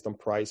more. It's based on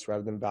price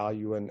rather than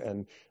value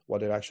and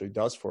what it actually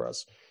does for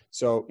us.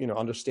 So,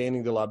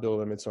 understanding the liability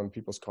limits on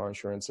people's car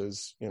insurance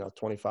is,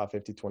 25,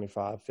 50,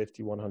 25,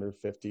 50,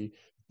 150,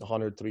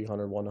 100,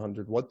 300,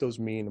 100, what those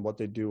mean, what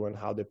they do and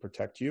how they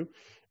protect you.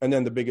 And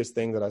then the biggest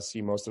thing that I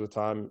see most of the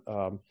time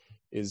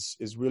is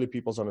really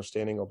people's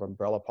understanding of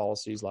umbrella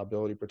policies,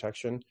 liability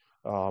protection.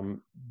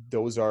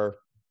 Those are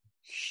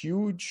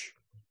huge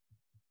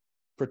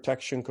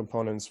protection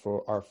components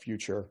for our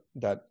future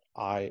that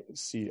I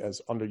see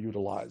as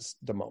underutilized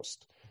the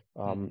most.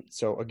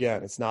 So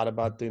again, it's not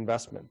about the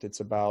investment. It's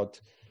about,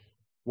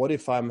 what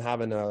if I'm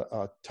having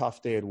a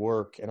tough day at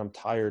work and I'm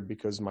tired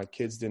because my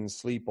kids didn't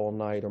sleep all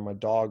night, or my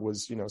dog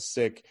was,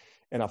 sick,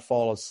 and I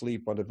fall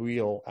asleep on the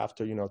wheel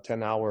after,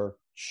 10-hour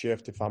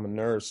shift if I'm a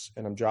nurse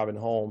and I'm driving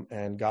home,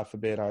 and God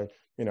forbid I,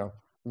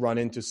 run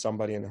into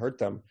somebody and hurt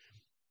them.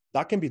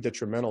 That can be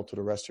detrimental to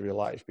the rest of your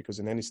life, because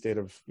in any state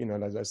of,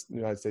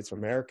 United States of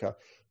America,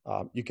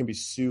 you can be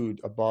sued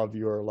above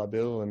your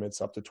liability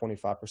limits up to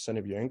 25%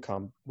 of your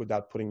income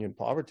without putting you in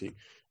poverty.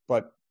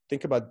 But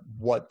think about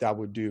what that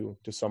would do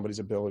to somebody's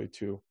ability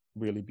to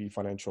really be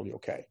financially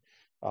okay.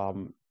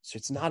 So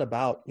it's not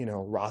about,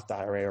 Roth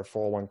IRA or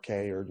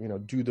 401k or,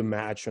 do the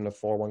match on the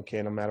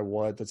 401k no matter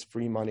what. That's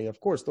free money.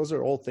 Of course, those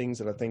are all things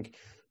that I think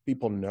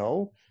people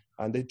know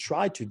and they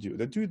try to do.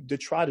 They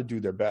try to do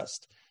their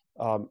best.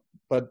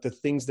 But the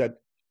things that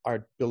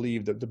are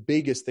believed, that the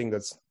biggest thing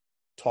that's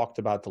talked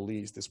about the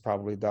least is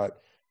probably that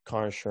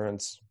car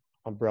insurance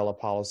umbrella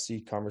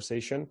policy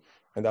conversation.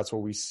 And that's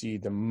where we see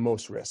the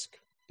most risk,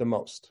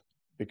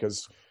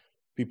 because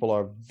people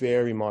are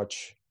very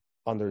much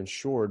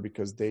underinsured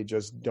because they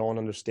just don't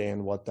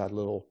understand what that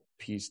little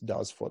piece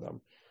does for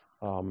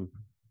them.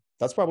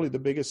 That's probably the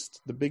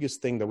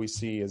biggest thing that we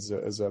see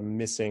as a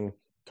missing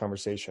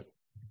conversation.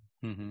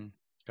 Mm-hmm.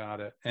 Got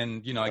it.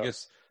 And, I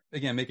guess,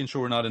 again, making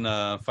sure we're not in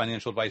a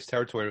financial advice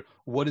territory,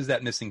 what is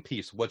that missing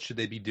piece? What should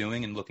they be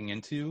doing and looking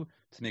into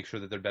to make sure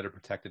that they're better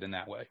protected in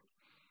that way?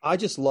 I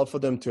just love for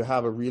them to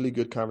have a really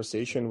good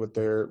conversation with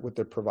their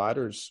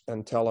providers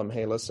and tell them,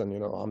 hey,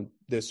 listen, I'm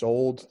this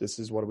old, this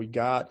is what we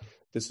got,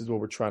 this is what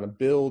we're trying to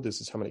build,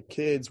 this is how many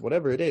kids,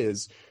 whatever it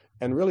is.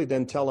 And really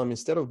then tell them,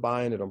 instead of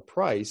buying it on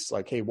price,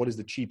 like, hey, what is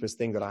the cheapest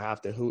thing that I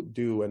have to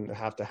do and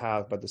have to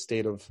have by the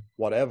state of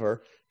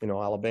whatever,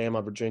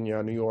 Alabama,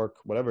 Virginia, New York,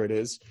 whatever it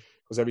is,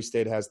 because every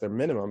state has their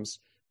minimums,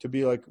 to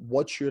be like,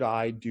 what should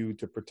I do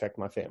to protect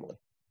my family?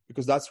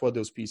 Because that's what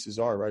those pieces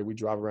are, right? We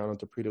drive around on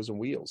torpedoes and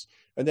wheels.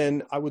 And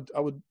then I would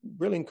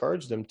really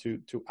encourage them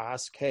to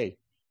ask, hey,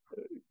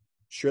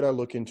 should I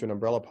look into an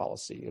umbrella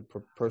policy, a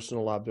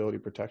personal liability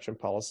protection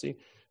policy?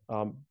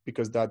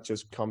 Because that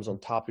just comes on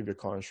top of your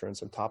car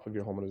insurance, on top of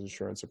your homeowner's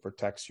insurance. It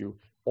protects you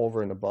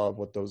over and above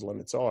what those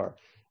limits are.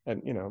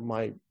 And,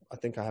 I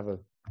think I have a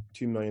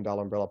 $2 million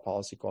umbrella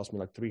policy, cost me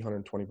like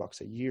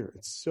 $320 a year.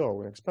 It's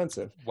so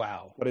inexpensive.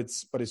 Wow. But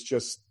it's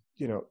just,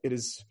 it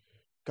is,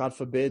 God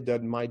forbid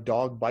that my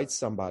dog bites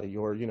somebody,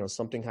 or,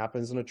 something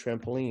happens on a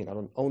trampoline. I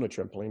don't own a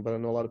trampoline, but I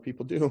know a lot of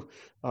people do.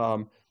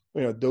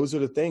 Those are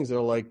the things that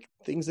are like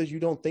things that you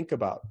don't think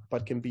about,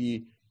 but can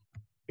be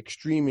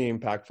extremely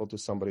impactful to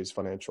somebody's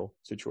financial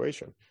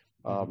situation.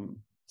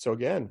 So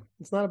again,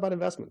 it's not about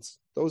investments.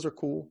 Those are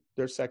cool.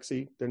 They're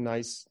sexy. They're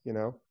nice,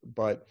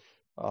 but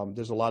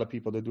there's a lot of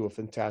people that do a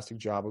fantastic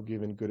job of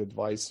giving good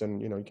advice,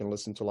 and, you can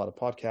listen to a lot of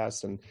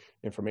podcasts and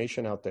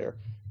information out there.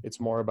 It's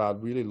more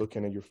about really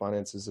looking at your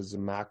finances as a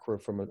macro,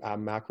 from a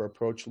macro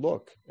approach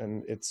look,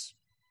 and it's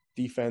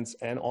defense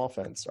and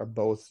offense are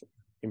both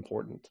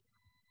important.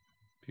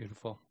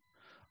 Beautiful.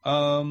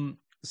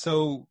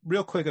 So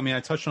real quick, I mean, I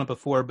touched on it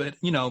before, but,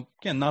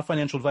 again, not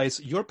financial advice,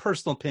 your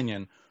personal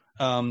opinion,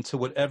 to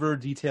whatever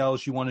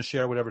details you want to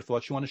share, whatever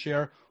thoughts you want to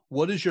share.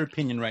 What is your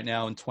opinion right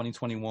now in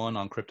 2021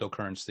 on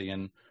cryptocurrency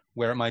and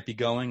where it might be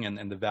going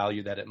and the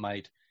value that it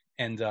might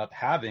end up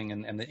having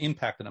and the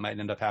impact that it might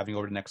end up having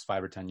over the next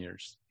 5 or 10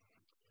 years?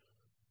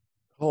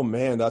 Oh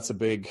man, that's a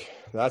big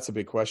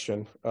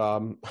question.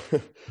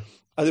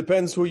 It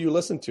depends who you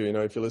listen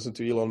to. If you listen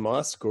to Elon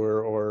Musk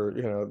or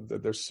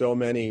there's so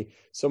many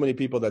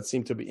people that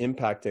seem to be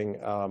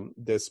impacting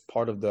this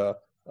part of the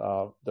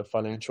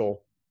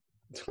financial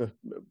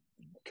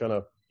kind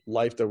of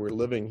life that we're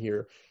living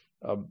here.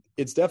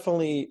 It's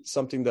definitely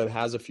something that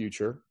has a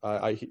future.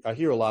 I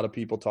hear a lot of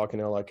people talking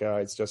now like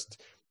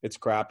it's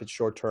crap, it's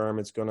short term,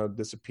 it's going to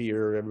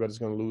disappear, everybody's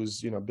going to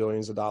lose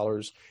billions of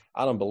dollars.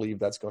 I don't believe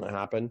that's going to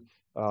happen.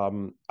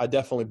 I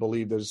definitely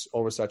believe there's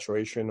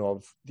oversaturation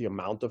of the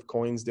amount of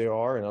coins there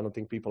are, and I don't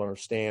think people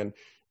understand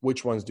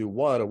which ones do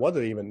what or what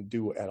they even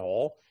do at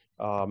all.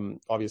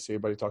 Obviously,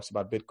 everybody talks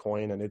about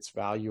Bitcoin and its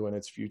value and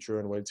its future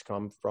and where it's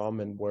come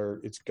from and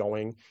where it's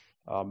going.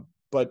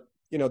 But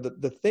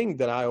the thing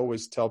that I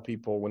always tell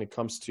people when it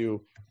comes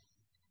to,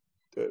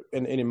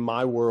 and in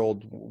my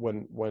world,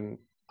 when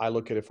I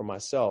look at it for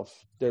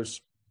myself,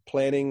 there's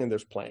planning and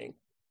there's playing.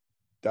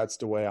 That's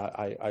the way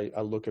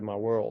I look at my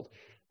world.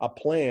 I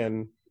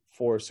plan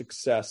for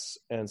success,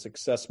 and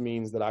success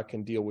means that I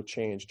can deal with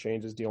change.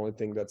 Change is the only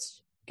thing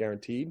that's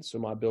guaranteed. So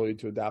my ability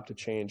to adapt to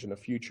change in the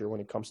future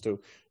when it comes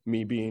to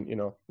me being,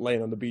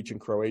 laying on the beach in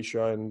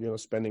Croatia and,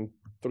 spending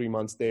 3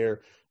 months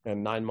there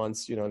and 9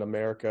 months, in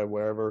America,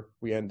 wherever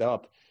we end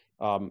up.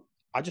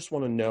 I just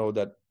want to know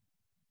that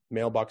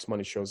mailbox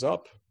money shows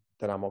up,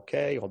 that I'm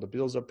okay, all the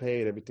bills are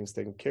paid, everything's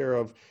taken care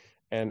of.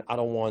 And I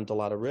don't want a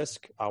lot of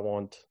risk. I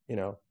want,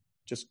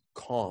 just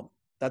calm.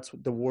 That's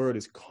what the word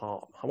is,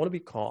 calm. I want to be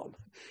calm.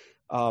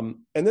 And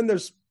then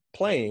there's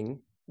playing,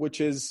 which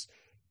is,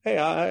 hey,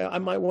 I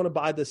might want to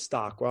buy this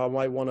stock, or I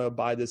might want to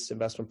buy this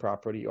investment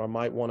property, or I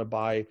might want to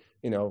buy,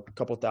 a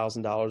couple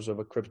 $1,000s of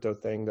a crypto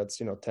thing that's,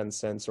 10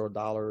 cents or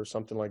 $1 or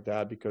something like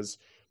that, because,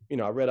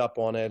 I read up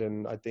on it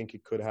and I think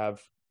it could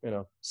have,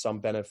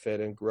 some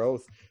benefit and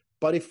growth.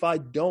 But if I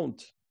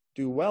don't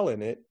do well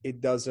in it,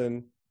 it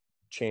doesn't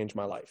change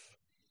my life.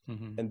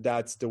 Mm-hmm. And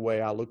that's the way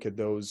I look at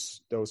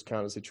those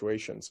kind of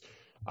situations.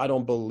 I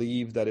don't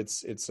believe that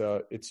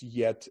it's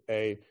yet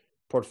a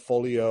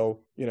portfolio,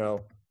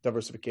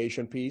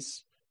 diversification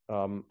piece.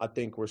 I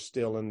think we're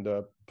still in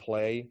the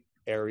play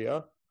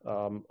area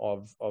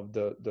of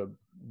the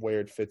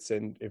where it fits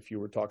in. If you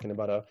were talking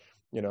about a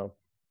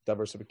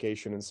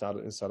diversification inside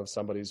of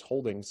somebody's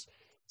holdings,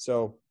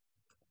 so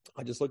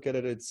I just look at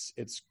it.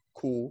 It's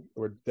cool.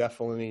 We're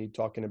definitely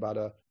talking about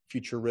a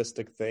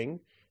futuristic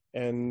thing,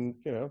 and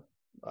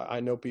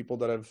I know people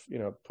that have,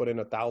 put in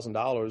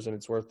 $1,000 and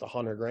it's worth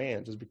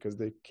 $100,000 just because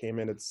they came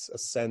in, it's a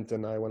cent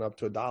and I went up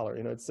to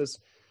 $1. It's this,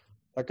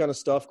 that kind of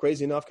stuff.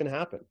 Crazy enough can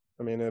happen.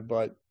 I mean,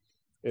 but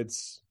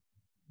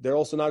they're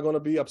also not going to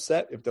be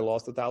upset if they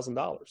lost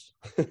 $1,000,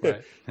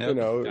 right.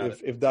 Yep.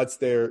 if that's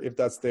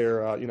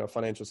their,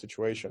 financial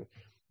situation.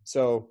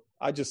 So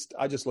I just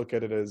look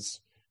at it as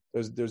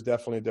there's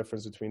definitely a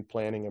difference between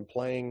planning and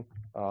playing.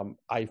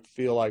 I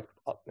feel like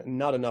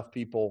not enough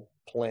people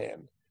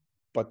plan,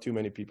 but too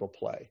many people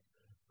play,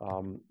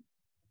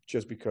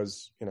 just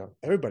because,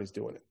 everybody's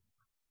doing it.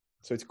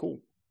 So it's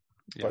cool.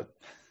 Yeah.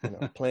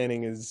 But,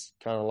 planning is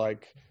kind of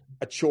like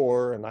a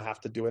chore and I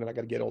have to do it and I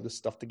got to get all this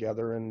stuff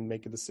together and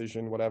make a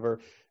decision,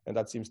 whatever. And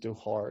that seems too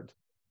hard.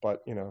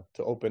 But,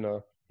 to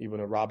open even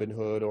a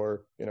Robinhood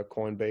or,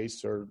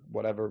 Coinbase or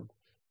whatever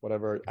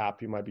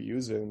app you might be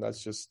using,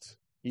 that's just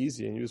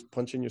easy. And you just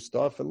punch in your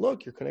stuff and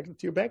look, you're connected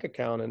to your bank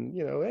account and,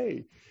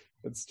 hey,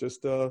 it's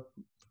just,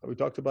 we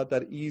talked about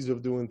that ease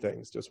of doing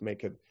things. Just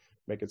make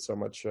it so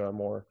much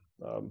more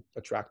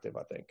attractive,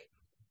 I think.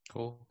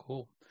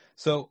 Cool.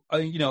 So,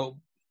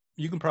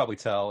 you can probably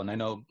tell, and I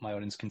know my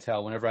audience can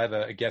tell, whenever I have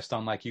a guest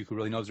on like you who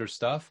really knows their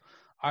stuff,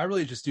 I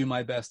really just do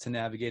my best to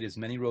navigate as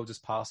many roads as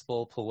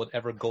possible, pull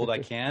whatever gold I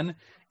can,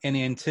 and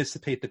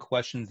anticipate the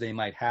questions they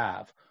might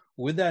have.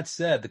 With that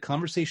said, the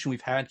conversation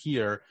we've had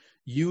here,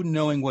 you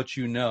knowing what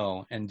you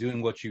know and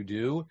doing what you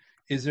do,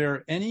 is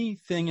there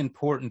anything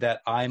important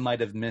that I might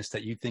have missed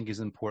that you think is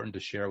important to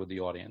share with the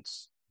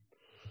audience?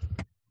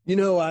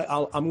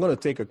 I'm going to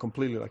take a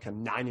completely like a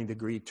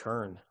 90-degree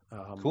turn.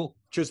 Cool.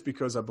 Just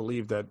because I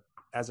believe that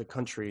as a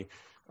country,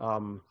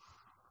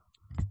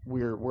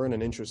 we're in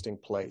an interesting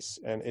place,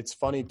 and it's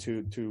funny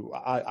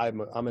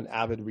I'm an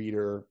avid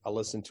reader. I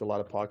listen to a lot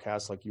of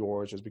podcasts like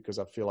yours, just because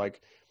I feel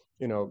like,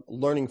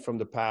 learning from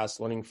the past,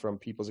 learning from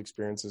people's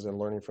experiences, and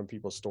learning from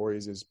people's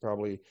stories is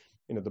probably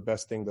the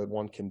best thing that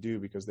one can do,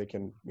 because they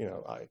can,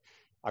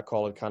 I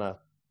call it kind of,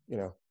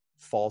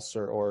 false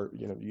or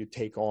you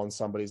take on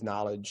somebody's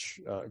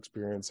knowledge,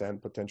 experience,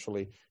 and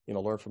potentially,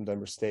 learn from their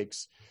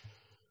mistakes.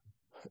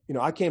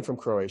 I came from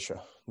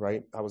Croatia,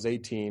 right? I was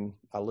 18.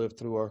 I lived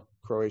through a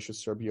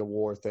Croatia-Serbia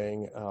war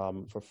thing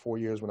for 4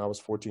 years when I was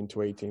 14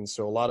 to 18.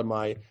 So a lot of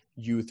my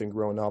youth and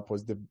growing up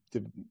was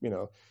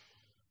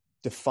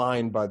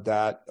defined by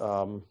that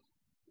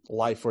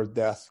life or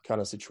death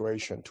kind of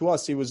situation. To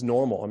us, it was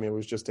normal. I mean, it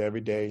was just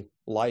everyday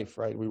life,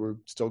 right? We were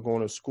still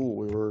going to school.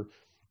 We were,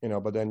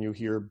 but then you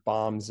hear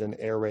bombs and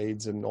air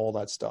raids and all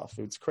that stuff.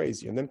 It's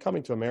crazy. And then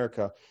coming to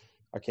America,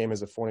 I came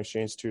as a foreign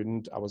exchange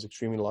student. I was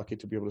extremely lucky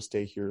to be able to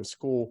stay here at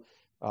school.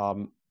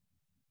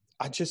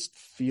 I just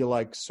feel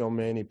like so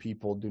many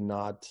people do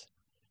not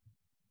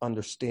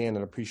understand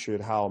and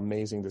appreciate how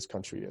amazing this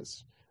country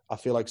is. I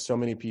feel like so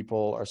many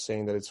people are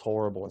saying that it's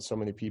horrible, and so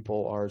many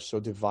people are so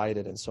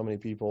divided, and so many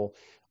people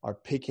are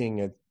picking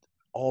at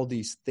all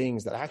these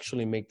things that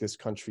actually make this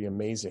country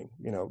amazing.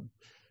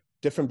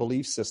 Different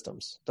belief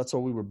systems. That's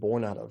what we were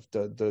born out of.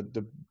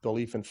 The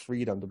belief in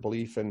freedom, the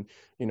belief in,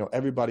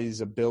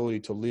 everybody's ability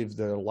to live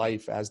their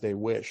life as they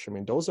wish. I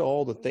mean, those are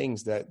all the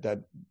things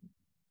that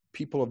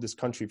people of this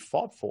country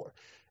fought for,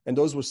 and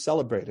those were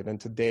celebrated. And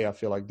today I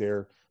feel like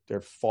they're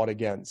fought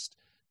against.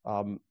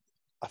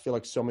 I feel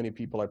like so many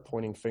people are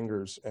pointing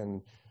fingers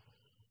and,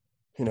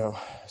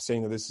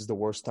 saying that this is the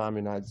worst time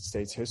in United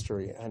States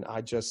history. And I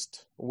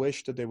just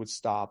wish that they would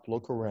stop,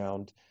 look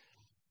around,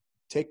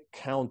 take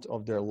count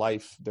of their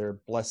life, their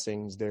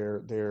blessings,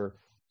 their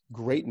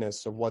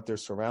greatness of what they're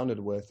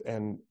surrounded with,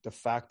 and the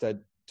fact that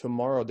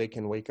tomorrow they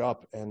can wake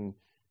up and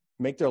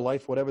make their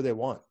life whatever they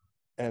want.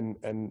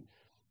 And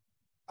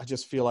I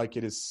just feel like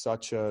it is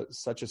such a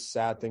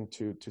sad thing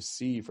to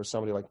see for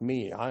somebody like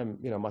me.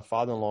 My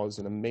father-in-law is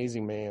an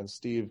amazing man,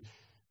 Steve.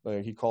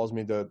 He calls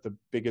me the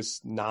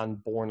biggest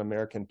non-born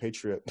American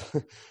patriot,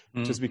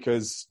 just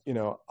because,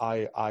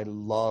 I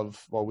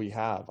love what we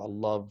have. I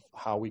love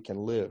how we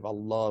can live. I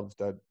love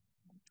that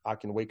I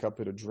can wake up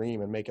with a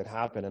dream and make it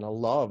happen. And I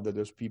love that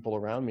there's people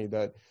around me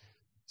that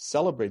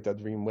celebrate that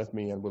dream with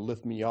me and will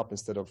lift me up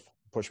instead of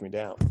push me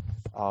down.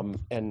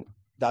 And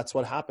that's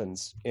what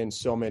happens in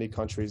so many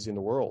countries in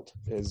the world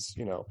is,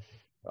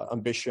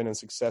 ambition and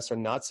success are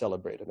not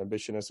celebrated.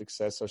 Ambition and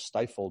success are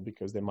stifled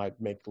because they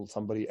might make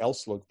somebody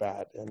else look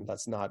bad, and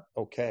that's not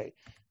okay.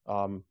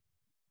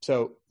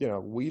 So,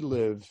 we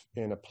live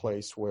in a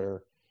place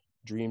where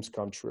dreams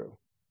come true,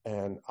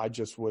 and I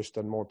just wish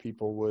that more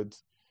people would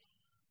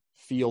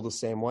feel the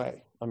same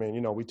way. I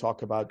mean, we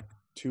talk about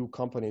 2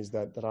 companies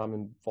that I'm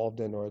involved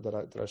in or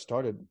that I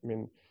started. I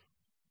mean,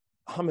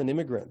 I'm an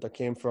immigrant that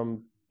came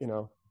from,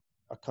 a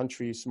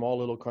country, small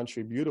little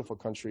country, beautiful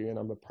country, and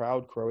I'm a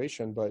proud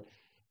Croatian, but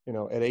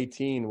at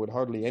 18 with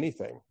hardly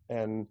anything.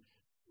 And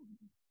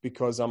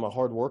because I'm a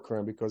hard worker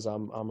and because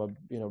I'm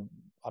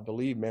I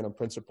believe man of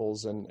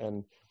principles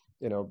and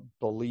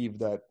believe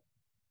that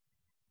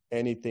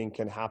anything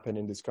can happen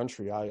in this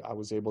country, I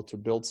was able to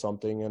build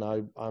something, and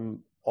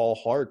I'm all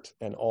heart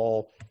and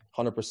all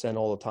 100%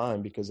 all the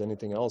time, because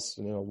anything else,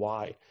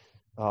 why?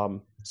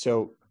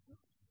 So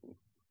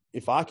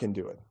if I can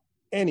do it,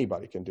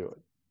 anybody can do it.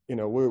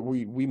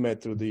 We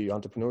met through the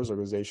Entrepreneurs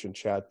Organization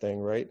chat thing,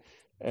 right?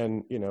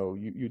 And,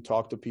 you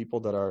talk to people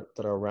that are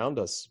around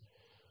us.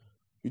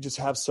 You just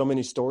have so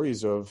many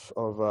stories of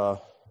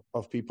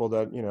people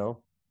that,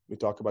 we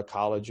talk about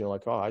college,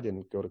 like, oh, I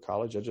didn't go to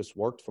college. I just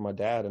worked for my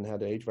dad and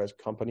had an HVAC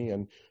company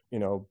and,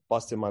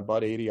 busted my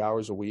butt 80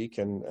 hours a week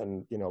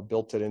and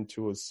built it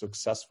into a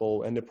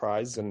successful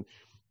enterprise. And,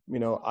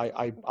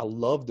 I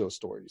love those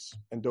stories.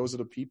 And those are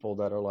the people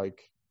that are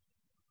like,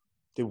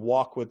 they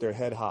walk with their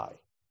head high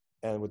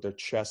and with their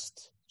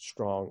chest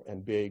strong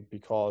and big,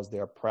 because they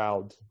are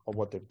proud of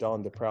what they've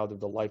done. They're proud of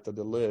the life that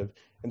they live,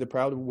 and they're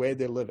proud of the way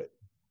they live it.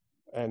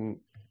 And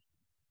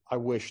I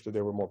wish that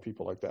there were more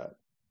people like that.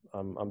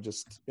 I'm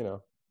just,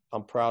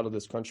 I'm proud of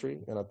this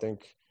country. And I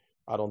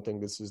don't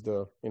think this is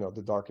the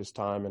darkest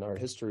time in our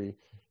history.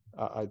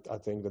 I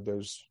think that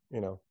there's,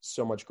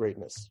 so much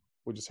greatness.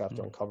 We just have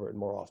to uncover it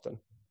more often.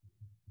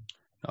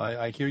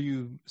 I hear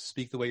you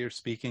speak the way you're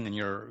speaking, and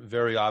you're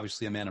very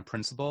obviously a man of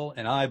principle.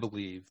 And I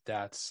believe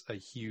that's a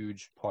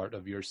huge part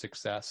of your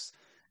success.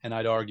 And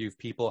I'd argue if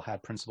people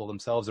had principle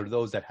themselves, or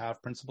those that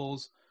have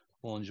principles,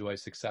 will enjoy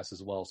success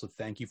as well. So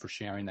thank you for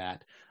sharing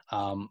that.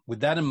 With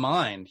that in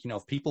mind,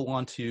 if people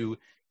want to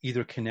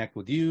either connect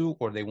with you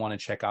or they want to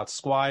check out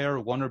Squire,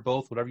 one or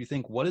both, whatever you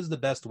think, what is the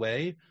best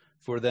way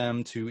for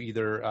them to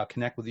either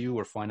connect with you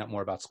or find out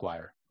more about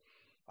Squire?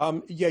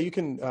 You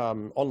can,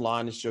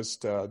 online it's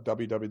just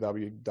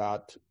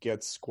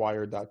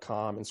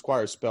www.getsquire.com, and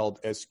Squire is spelled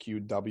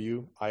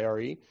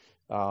SQWIRE.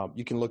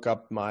 You can look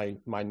up my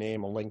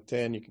name on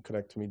LinkedIn. You can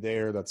connect to me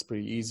there. That's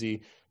pretty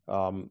easy.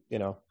 I'm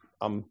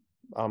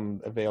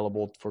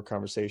available for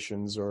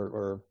conversations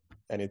or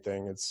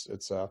anything. It's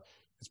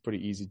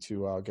pretty easy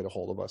to get a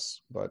hold of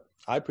us. But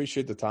I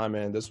appreciate the time,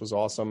 man. This was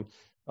awesome.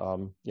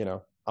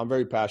 I'm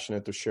very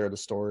passionate to share the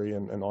story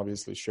and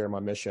obviously share my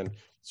mission.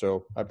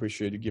 So I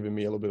appreciate you giving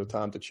me a little bit of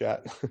time to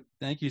chat.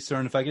 Thank you, sir.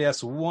 And if I could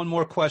ask one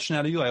more question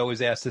out of you, I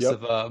always ask this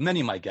of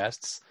many of my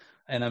guests,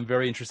 and I'm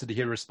very interested to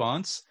hear a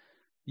response.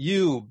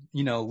 you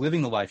know,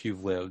 living the life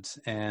you've lived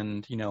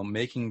and, you know,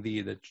 making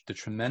the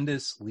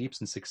tremendous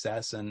leaps in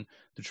success and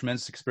the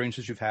tremendous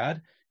experiences you've had,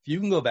 if you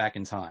can go back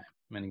in time,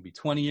 I mean, it can be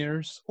 20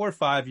 years or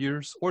 5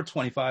 years or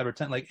 25 or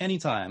 10, like any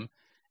time,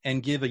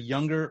 and give a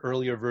younger,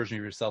 earlier version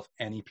of yourself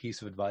any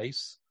piece of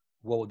advice,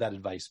 what would that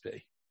advice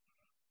be?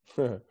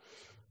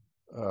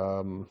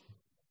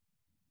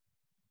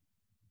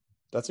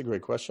 That's a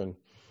great question.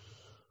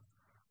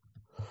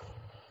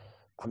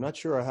 I'm not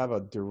sure I have a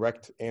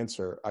direct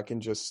answer. I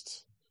can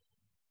just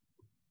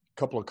a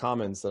couple of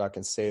comments that I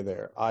can say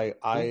there.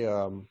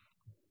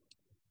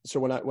 So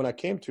when I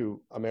came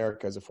to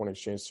America as a foreign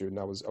exchange student,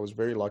 I was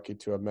very lucky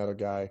to have met a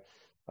guy,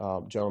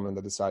 gentleman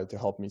that decided to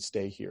help me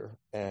stay here.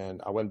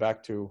 And I went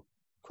back to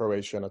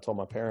Croatia and I told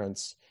my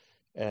parents,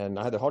 and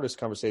I had the hardest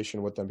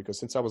conversation with them because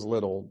since I was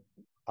little,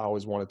 I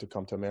always wanted to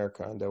come to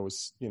America, and they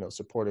was, you know,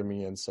 supported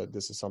me and said,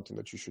 this is something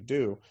that you should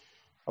do.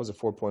 I was a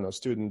 4.0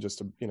 student,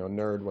 just a, you know,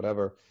 nerd,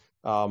 whatever.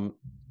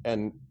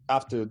 And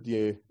after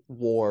the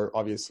war,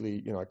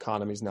 obviously, you know,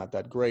 economy is not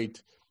that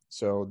great.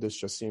 So this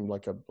just seemed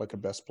like a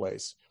best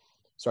place.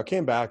 So I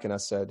came back and I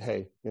said,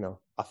 hey, you know,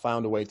 I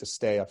found a way to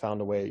stay. I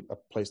found a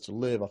place to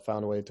live. I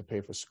found a way to pay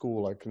for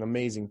school, like an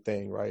amazing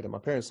thing, right? And my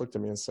parents looked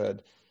at me and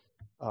said,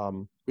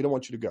 we don't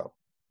want you to go.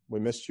 We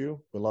missed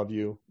you. We love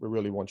you. We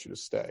really want you to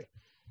stay.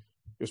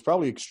 It was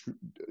probably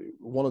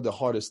one of the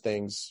hardest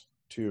things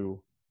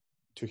to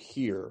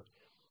hear.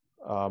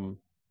 I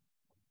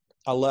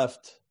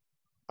left.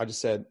 I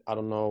just said, I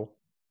don't know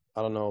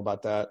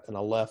about that. And I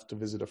left to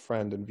visit a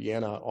friend in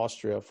Vienna,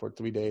 Austria for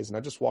 3 days. And I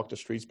just walked the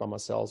streets by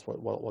myself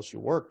while she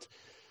worked.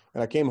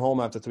 And I came home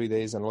after 3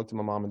 days and I looked at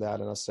my mom and dad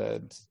and I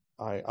said,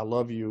 I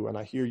love you and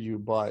I hear you,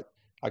 but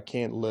I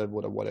can't live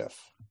with a what if.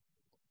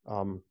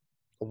 A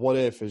what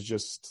if is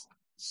just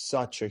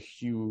such a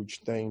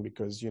huge thing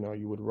because, you know,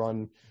 you would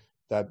run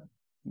that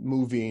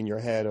movie in your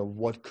head of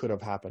what could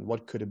have happened.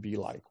 What could it be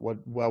like?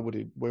 Where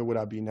would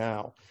I be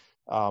now?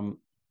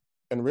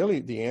 And really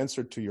the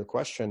answer to your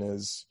question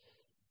is,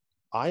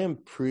 I am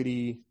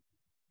pretty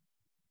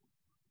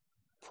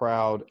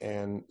proud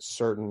and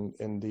certain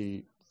in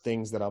the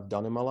things that I've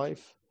done in my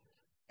life.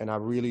 And I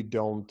really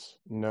don't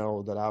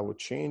know that I would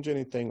change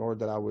anything or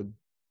that I would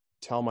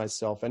tell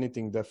myself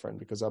anything different,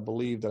 because I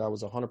believe that I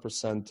was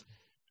 100%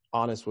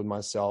 honest with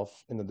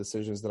myself in the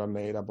decisions that I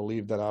made. I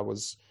believe that I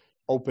was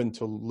open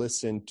to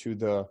listen to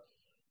the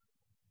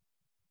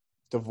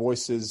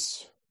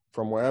voices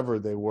from wherever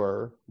they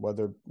were,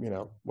 whether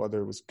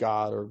it was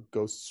God or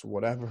ghosts,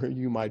 whatever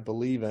you might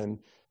believe in.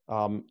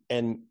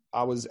 And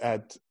I was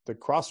at the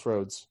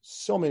crossroads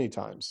so many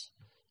times,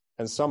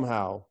 and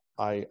somehow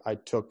I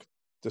took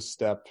the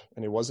step,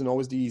 and it wasn't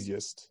always the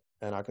easiest.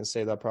 And I can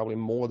say that probably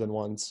more than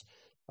once,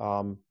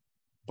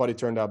 but it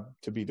turned out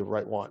to be the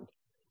right one.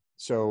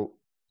 So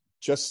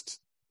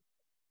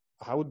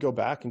I would go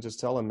back and just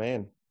tell him,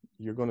 man,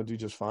 you're going to do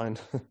just fine.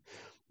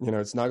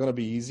 It's not going to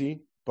be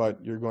easy,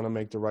 but you're going to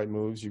make the right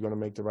moves. You're going to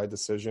make the right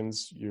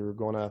decisions. You're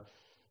going to,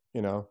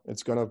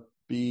 it's going to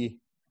be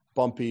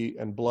bumpy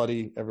and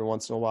bloody every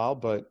once in a while,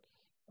 but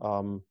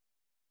I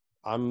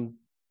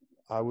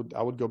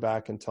would go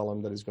back and tell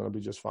him that he's going to be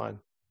just fine.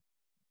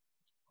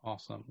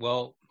 Awesome.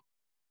 Well,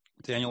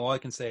 Daniel, all I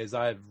can say is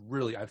I've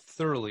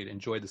thoroughly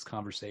enjoyed this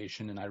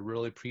conversation, and I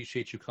really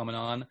appreciate you coming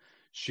on,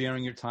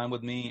 sharing your time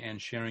with me and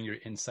sharing your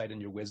insight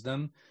and your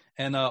wisdom.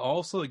 And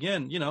also,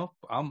 again,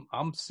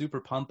 I'm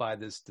super pumped by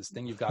this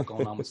thing you've got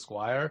going on with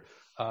Squire.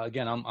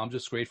 Again, I'm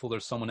just grateful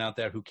there's someone out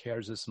there who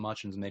cares this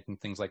much and is making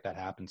things like that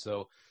happen.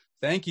 So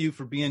thank you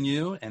for being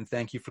you, and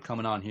thank you for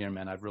coming on here,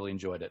 man. I've really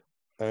enjoyed it.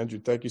 Andrew,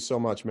 thank you so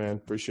much, man.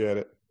 Appreciate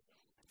it.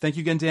 Thank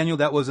you again, Daniel.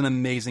 That was an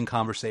amazing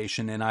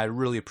conversation, and I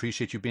really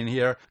appreciate you being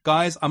here.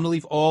 Guys, I'm going to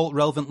leave all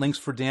relevant links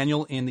for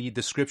Daniel in the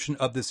description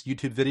of this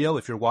YouTube video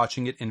if you're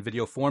watching it in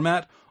video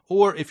format.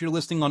 Or if you're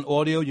listening on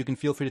audio, you can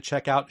feel free to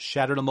check out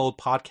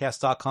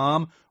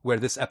shatterthemoldpodcast.com, where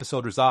this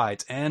episode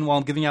resides. And while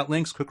I'm giving out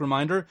links, quick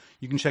reminder,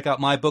 you can check out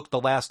my book,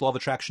 The Last Law of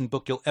Attraction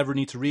book you'll ever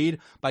need to read,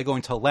 by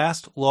going to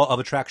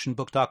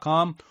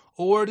lastlawofattractionbook.com,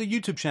 or the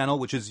YouTube channel,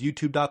 which is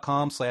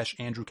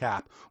youtube.com/Andrew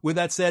Cap. With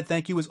that said,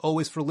 thank you as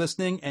always for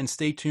listening, and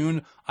stay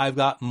tuned. I've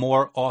got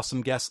more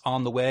awesome guests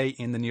on the way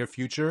in the near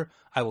future.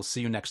 I will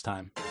see you next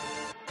time.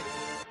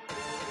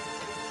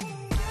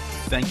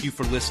 Thank you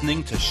for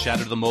listening to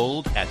Shatter the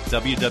Mold at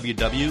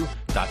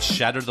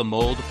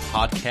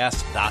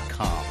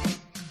www.shatterthemoldpodcast.com.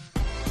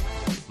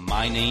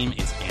 My name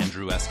is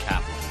Andrew S.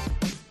 Kaplan.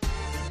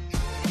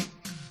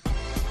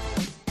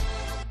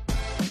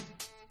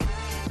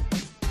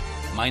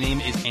 My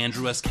name is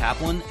Andrew S.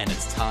 Kaplan, and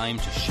it's time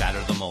to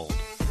shatter the mold.